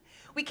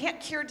 We can't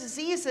cure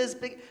diseases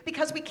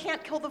because we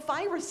can't kill the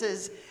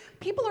viruses.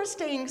 People are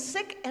staying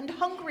sick and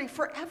hungry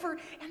forever,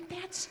 and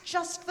that's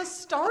just the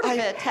start of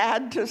it. I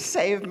had to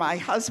save my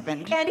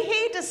husband. And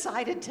he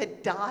decided to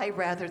die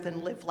rather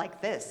than live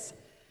like this.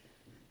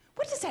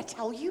 What does that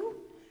tell you?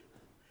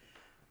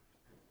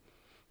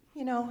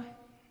 You know,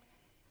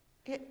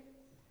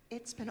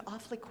 it's been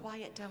awfully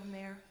quiet down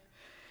there.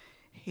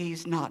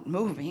 He's not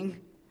moving.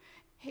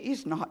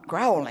 He's not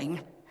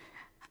growling.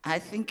 I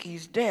think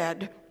he's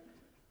dead.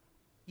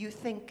 You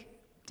think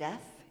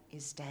death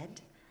is dead?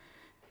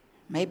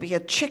 Maybe a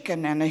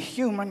chicken and a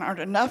human aren't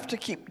enough to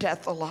keep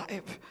death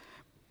alive.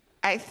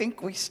 I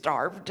think we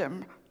starved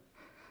him.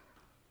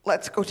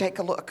 Let's go take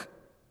a look.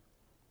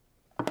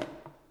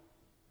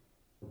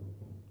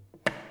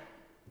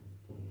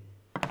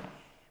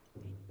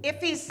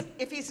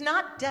 If he's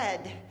not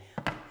dead,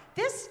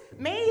 this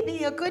may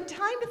be a good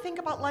time to think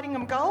about letting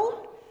him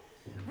go.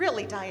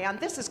 Really, Diane,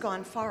 this has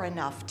gone far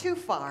enough, too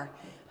far.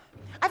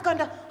 I've gone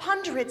to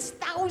hundreds,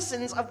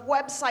 thousands of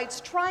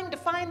websites trying to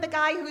find the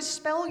guy whose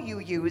spell you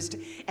used,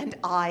 and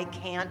I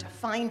can't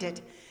find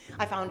it.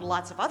 I found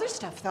lots of other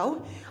stuff,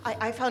 though.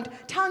 I found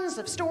tons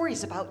of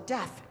stories about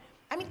death.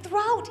 I mean,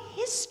 throughout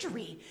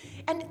history.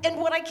 And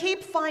what I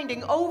keep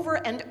finding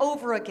over and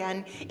over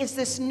again is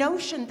this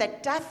notion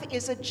that death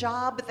is a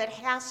job that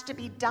has to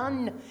be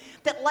done,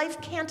 that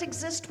life can't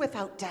exist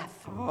without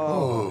death.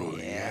 Oh,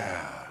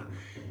 yeah.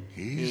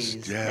 He's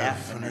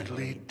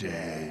definitely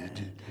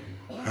dead.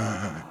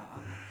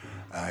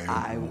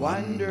 I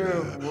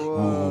wonder,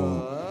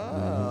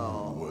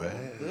 well,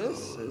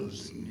 this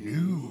is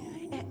new.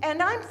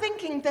 And I'm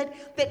thinking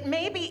that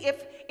maybe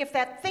if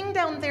that thing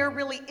down there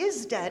really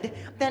is dead,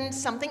 then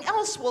something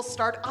else will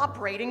start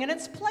operating in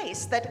its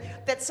place.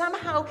 That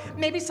somehow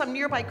maybe some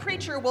nearby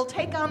creature will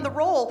take on the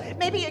role.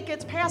 Maybe it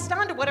gets passed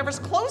on to whatever's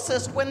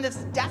closest when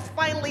this death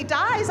finally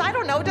dies. I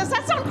don't know. Does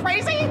that sound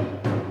crazy?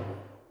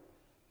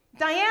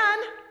 Diane?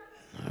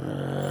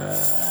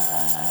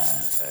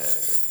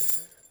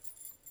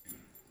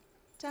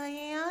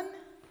 Diane?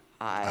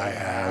 I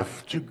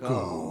have to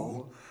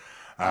go.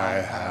 I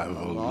have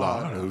a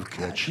lot of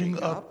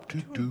catching up to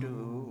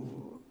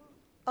do.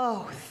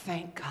 Oh,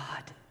 thank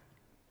God.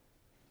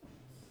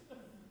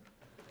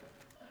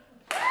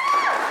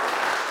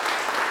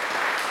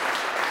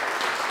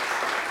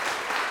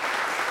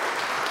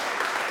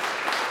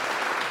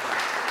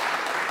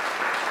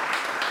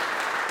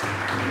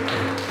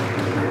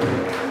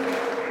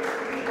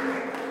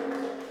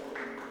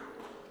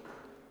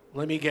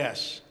 Let me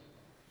guess.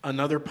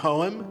 Another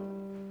poem?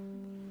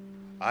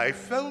 I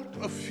felt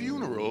a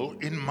funeral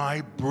in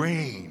my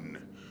brain,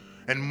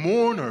 and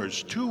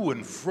mourners to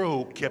and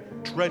fro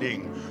kept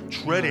treading,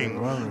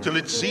 till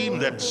it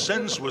seemed that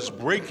sense was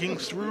breaking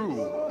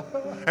through.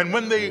 And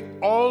when they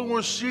all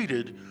were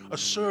seated, a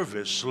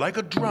service like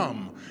a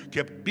drum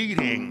kept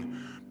beating,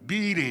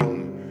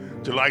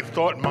 till I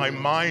thought my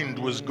mind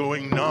was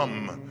going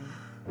numb.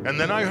 And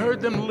then I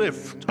heard them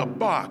lift a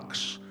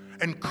box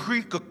and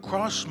creak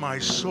across my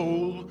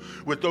soul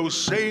with those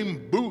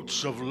same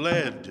boots of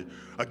lead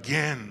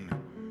again.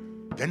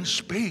 Then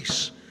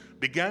space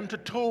began to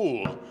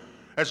toll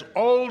as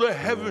all the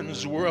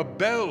heavens were a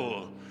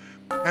bell,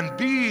 and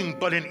being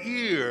but an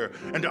ear,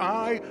 and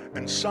I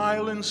and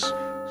silence,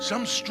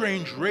 some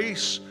strange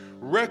race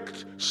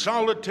wrecked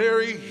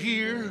solitary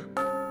here.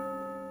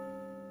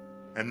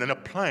 And then a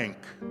plank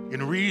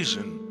in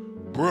reason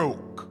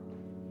broke,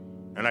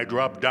 and I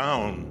dropped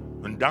down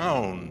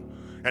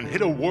and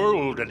hit a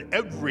world at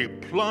every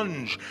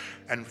plunge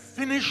and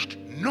finished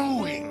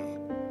knowing.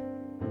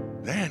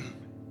 Then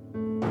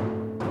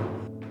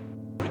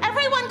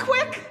Everyone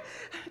quick!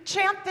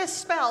 Chant this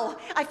spell.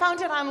 I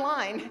found it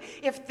online.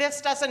 If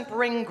this doesn't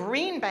bring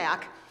green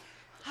back.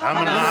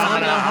 Hamana,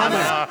 hamana,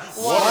 hamana,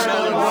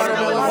 watermelon,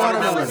 watermelon,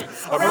 watermelon.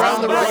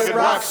 Around the rugged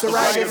rocks, the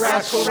ragged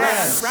rascal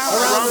ran.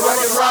 Around the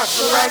rugged rocks,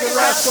 the ragged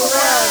rascal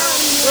ran.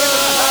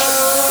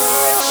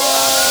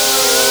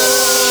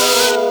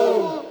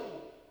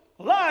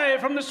 Live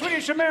from the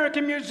Swedish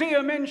American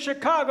Museum in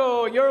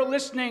Chicago, you're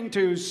listening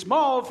to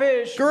Small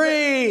Fish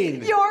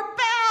Green! You're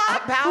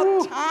back!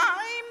 About time?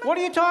 What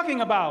are you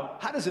talking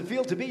about? How does it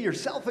feel to be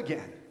yourself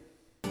again?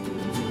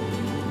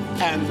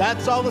 And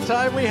that's all the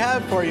time we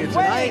have for you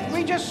tonight. Wait,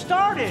 we just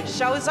started.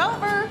 Show's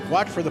over.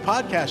 Watch for the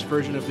podcast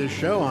version of this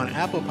show on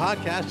Apple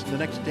Podcasts in the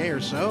next day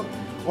or so,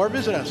 or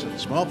visit us at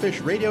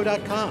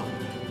smallfishradio.com.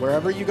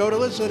 Wherever you go to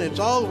listen, it's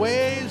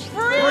always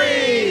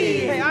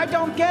free! Hey, I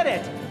don't get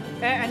it.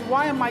 And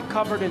why am I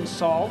covered in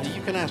salt?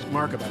 You can ask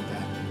Mark about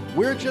that.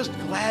 We're just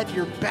glad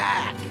you're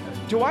back.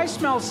 Do I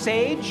smell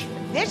sage?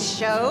 This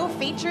show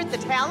featured the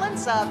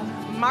talents of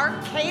Mark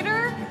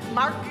Cater,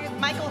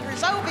 Michael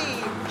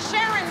Herzobi,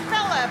 Sharon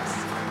Phillips,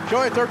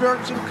 Joy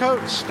Thorbertson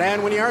Coates, Stan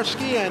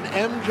Winiarski, and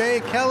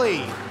MJ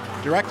Kelly.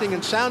 Directing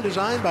and sound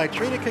design by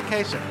Trina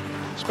Kakesa.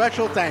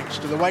 Special thanks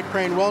to the White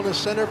Crane Wellness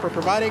Center for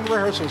providing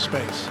rehearsal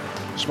space.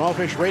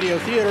 Smallfish Radio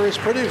Theater is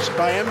produced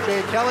by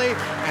MJ Kelly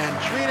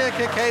and Trina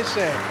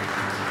Kakesa.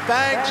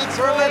 Thanks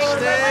for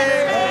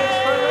listening.